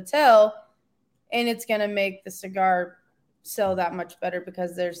be able to tell, and it's going to make the cigar sell that much better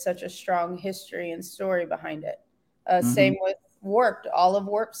because there's such a strong history and story behind it. Mm-hmm. Same with Warped. All of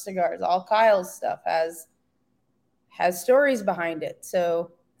Warped cigars, all Kyle's stuff has stories behind it.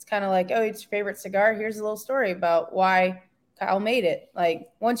 So it's kind of like, oh, it's your favorite cigar. Here's a little story about why Kyle made it. Like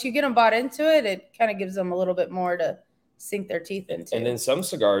once you get them bought into it, it kind of gives them a little bit more to sink their teeth into. And then some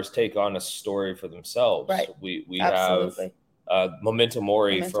cigars take on a story for themselves. Right. We Absolutely. Have Memento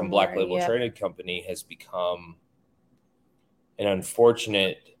Mori from Black Label Trading Company has become an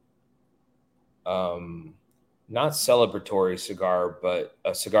unfortunate, not celebratory cigar, but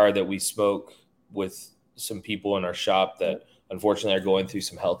a cigar that we spoke with some people in our shop that unfortunately are going through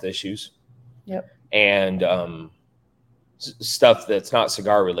some health issues. Yep. And stuff that's not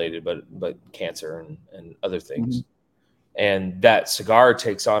cigar related, but cancer and other things. And that cigar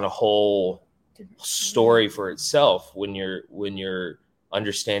takes on a whole story for itself when you're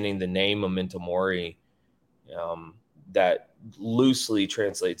understanding the name Memento Mori, that loosely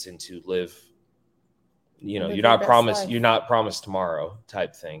translates into live. You're not promised tomorrow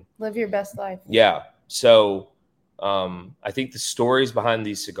type thing. Live your best life. Yeah. So I think the stories behind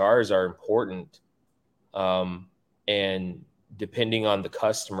these cigars are important. And depending on the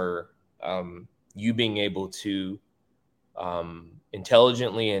customer, you being able to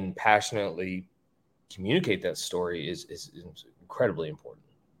intelligently and passionately communicate that story is incredibly important.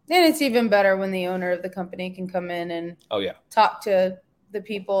 And it's even better when the owner of the company can come in and talk to the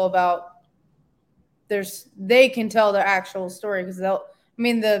people about they can tell the actual story, because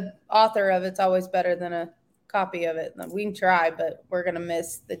the author of it's always better than a copy of it. We can try, but we're going to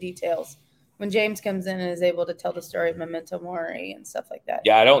miss the details. When James comes in and is able to tell the story of Memento Mori and stuff like that.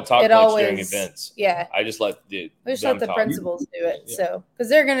 Yeah, I don't talk much during events. Yeah. I just let the principals do it. Yeah. So, because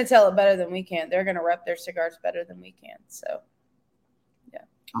they're going to tell it better than we can. They're going to rep their cigars better than we can. So, yeah.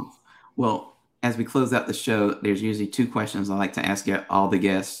 Well, as we close out the show, there's usually 2 questions I like to ask all the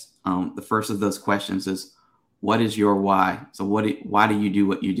guests. The first of those questions is, what is your why? So why do you do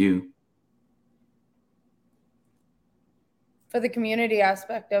what you do? For the community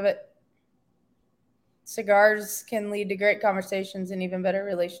aspect of it. Cigars can lead to great conversations and even better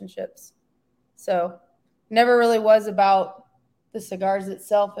relationships. So never really was about the cigars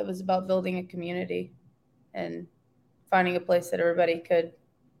itself. It was about building a community and finding a place that everybody could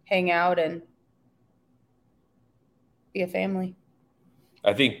hang out and be a family.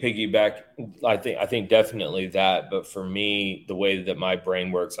 I think I think definitely that. But for me, the way that my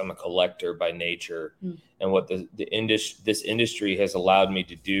brain works, I'm a collector by nature. And what this industry has allowed me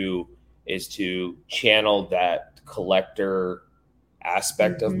to do is to channel that collector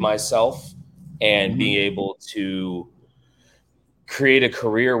aspect of myself and be able to create a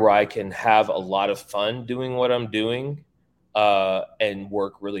career where I can have a lot of fun doing what I'm doing, and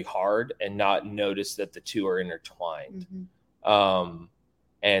work really hard and not notice that the two are intertwined.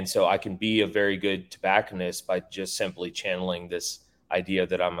 And so I can be a very good tobacconist by just simply channeling this idea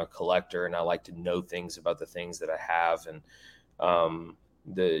that I'm a collector and I like to know things about the things that I have, and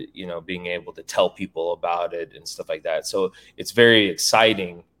being able to tell people about it and stuff like that. So it's very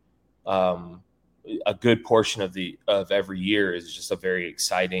exciting. A good portion of every year is just a very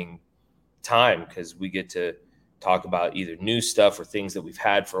exciting time, because we get to talk about either new stuff or things that we've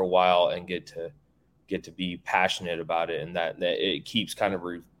had for a while and get to be passionate about it, and that it keeps kind of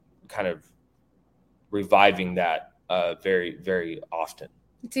reviving that very, very often.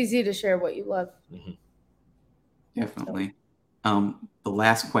 It's easy to share what you love. Definitely. The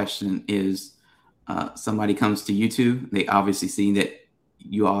last question is, somebody comes to you two, they obviously see that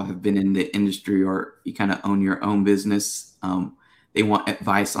you all have been in the industry or you kind of own your own business. They want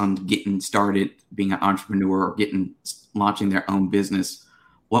advice on getting started, being an entrepreneur, or launching their own business.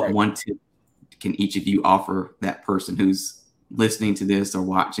 What one tip can each of you offer that person who's listening to this or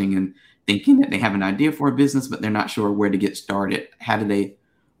watching and thinking that they have an idea for a business, but they're not sure where to get started?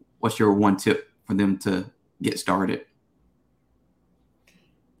 What's your one tip for them to get started?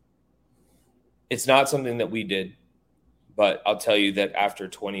 It's not something that we did, but I'll tell you that after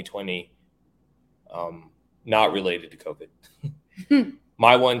 2020, not related to COVID,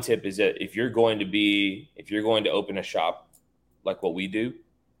 my one tip is that if you're going to open a shop like what we do,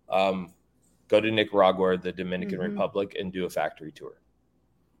 go to Nicaragua or the Dominican Republic and do a factory tour.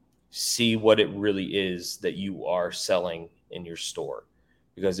 See what it really is that you are selling in your store,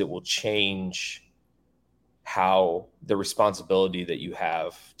 because it will change how the responsibility that you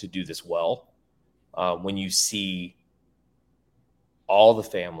have to do this well. When you see all the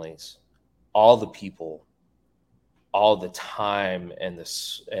families, all the people, all the time and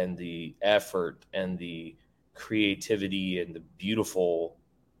the effort and the creativity and the beautiful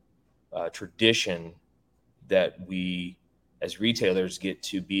tradition that we as retailers get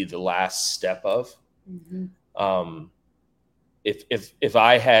to be the last step of. If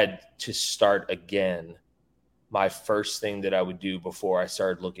I had to start again, my first thing that I would do before I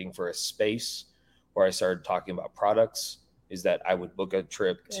started looking for a space or I started talking about products is that I would book a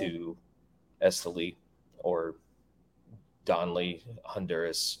trip to Esteli or Donley,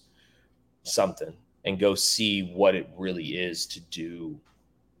 Honduras, something, and go see what it really is to do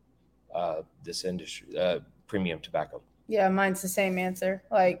this industry, premium tobacco. Yeah, mine's the same answer.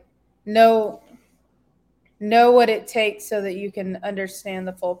 Like, know what it takes so that you can understand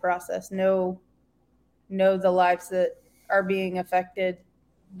the full process. Know the lives that are being affected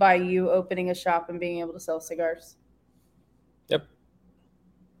by you opening a shop and being able to sell cigars. Yep.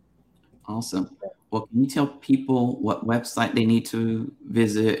 Awesome. Well, can you tell people what website they need to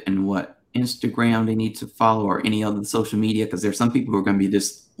visit and what Instagram they need to follow or any other social media? Because there's some people who are going to be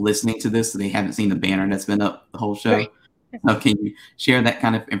just listening to this, so they haven't seen the banner that's been up the whole show. Right. So can you share that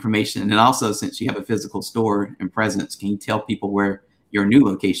kind of information? And then also, since you have a physical store and presence, can you tell people where your new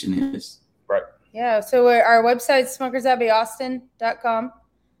location is? Right. Yeah. So our website's smokersabbyaustin.com.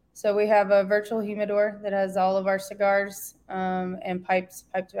 So we have a virtual humidor that has all of our cigars and pipe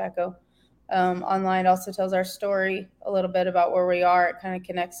tobacco. Online also tells our story a little bit about where we are. It kind of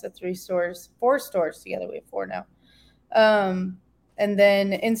connects the 4 stores together. We have 4 now. And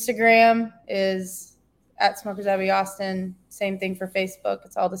then Instagram is at Smokers Abbey Austin. Same thing for Facebook.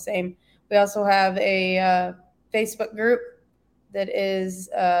 It's all the same. We also have a Facebook group that is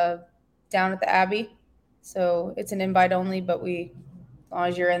down at the Abbey. So it's an invite only, but as long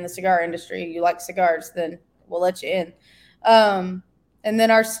as you're in the cigar industry, you like cigars, then we'll let you in. And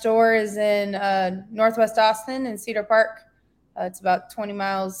then our store is in Northwest Austin in Cedar Park. It's about 20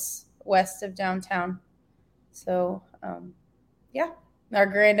 miles west of downtown. So, yeah, our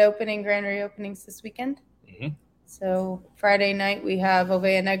grand reopenings this weekend. Mm-hmm. So Friday night we have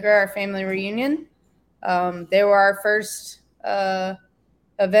Ovea Negra, our family reunion. They were our first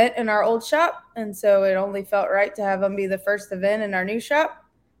event in our old shop, and so it only felt right to have them be the first event in our new shop.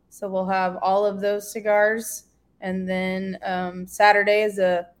 So we'll have all of those cigars, and then Saturday is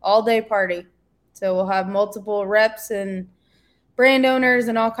a all-day party. So we'll have multiple reps and brand owners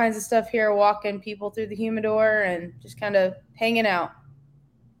and all kinds of stuff here, walking people through the humidor and just kind of hanging out.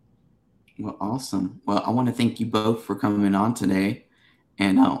 Well, awesome. Well, I want to thank you both for coming on today.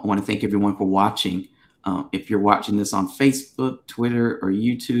 And I want to thank everyone for watching. If you're watching this on Facebook, Twitter, or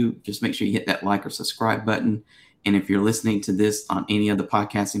YouTube, just make sure you hit that like or subscribe button. And if you're listening to this on any of the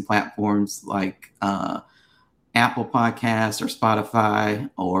podcasting platforms like Apple Podcasts or Spotify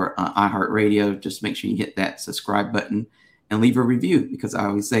or iHeartRadio, just make sure you hit that subscribe button and leave a review, because I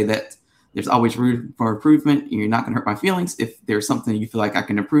always say that there's always room for improvement. You're not going to hurt my feelings if there's something you feel like I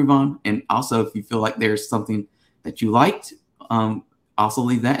can improve on. And also, if you feel like there's something that you liked, also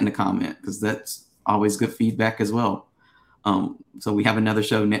leave that in the comment, because that's always good feedback as well. So we have another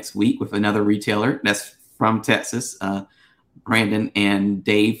show next week with another retailer that's from Texas, Brandon and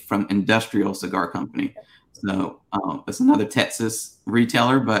Dave from Industrial Cigar Company. So it's another Texas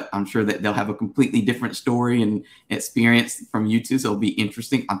retailer, but I'm sure that they'll have a completely different story and experience from you two. So it'll be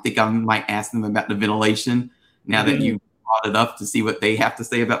interesting. I think I might ask them about the ventilation now that you brought it up, to see what they have to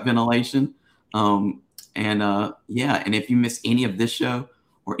say about ventilation. And if you miss any of this show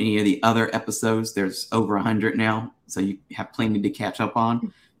or any of the other episodes, there's over 100 now. So you have plenty to catch up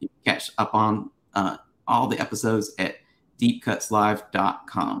on. You can catch up on all the episodes at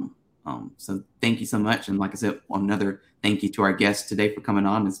deepcutslive.com. So thank you so much. And like I said, another thank you to our guest today for coming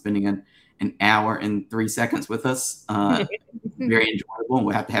on and spending an hour and 3 seconds with us. Very enjoyable. And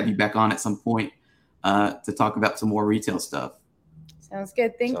we'll have to have you back on at some point to talk about some more retail stuff. Sounds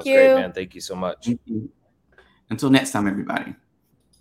good. Thank Sounds you. Great, man. Thank you so much. Thank you. Until next time, everybody.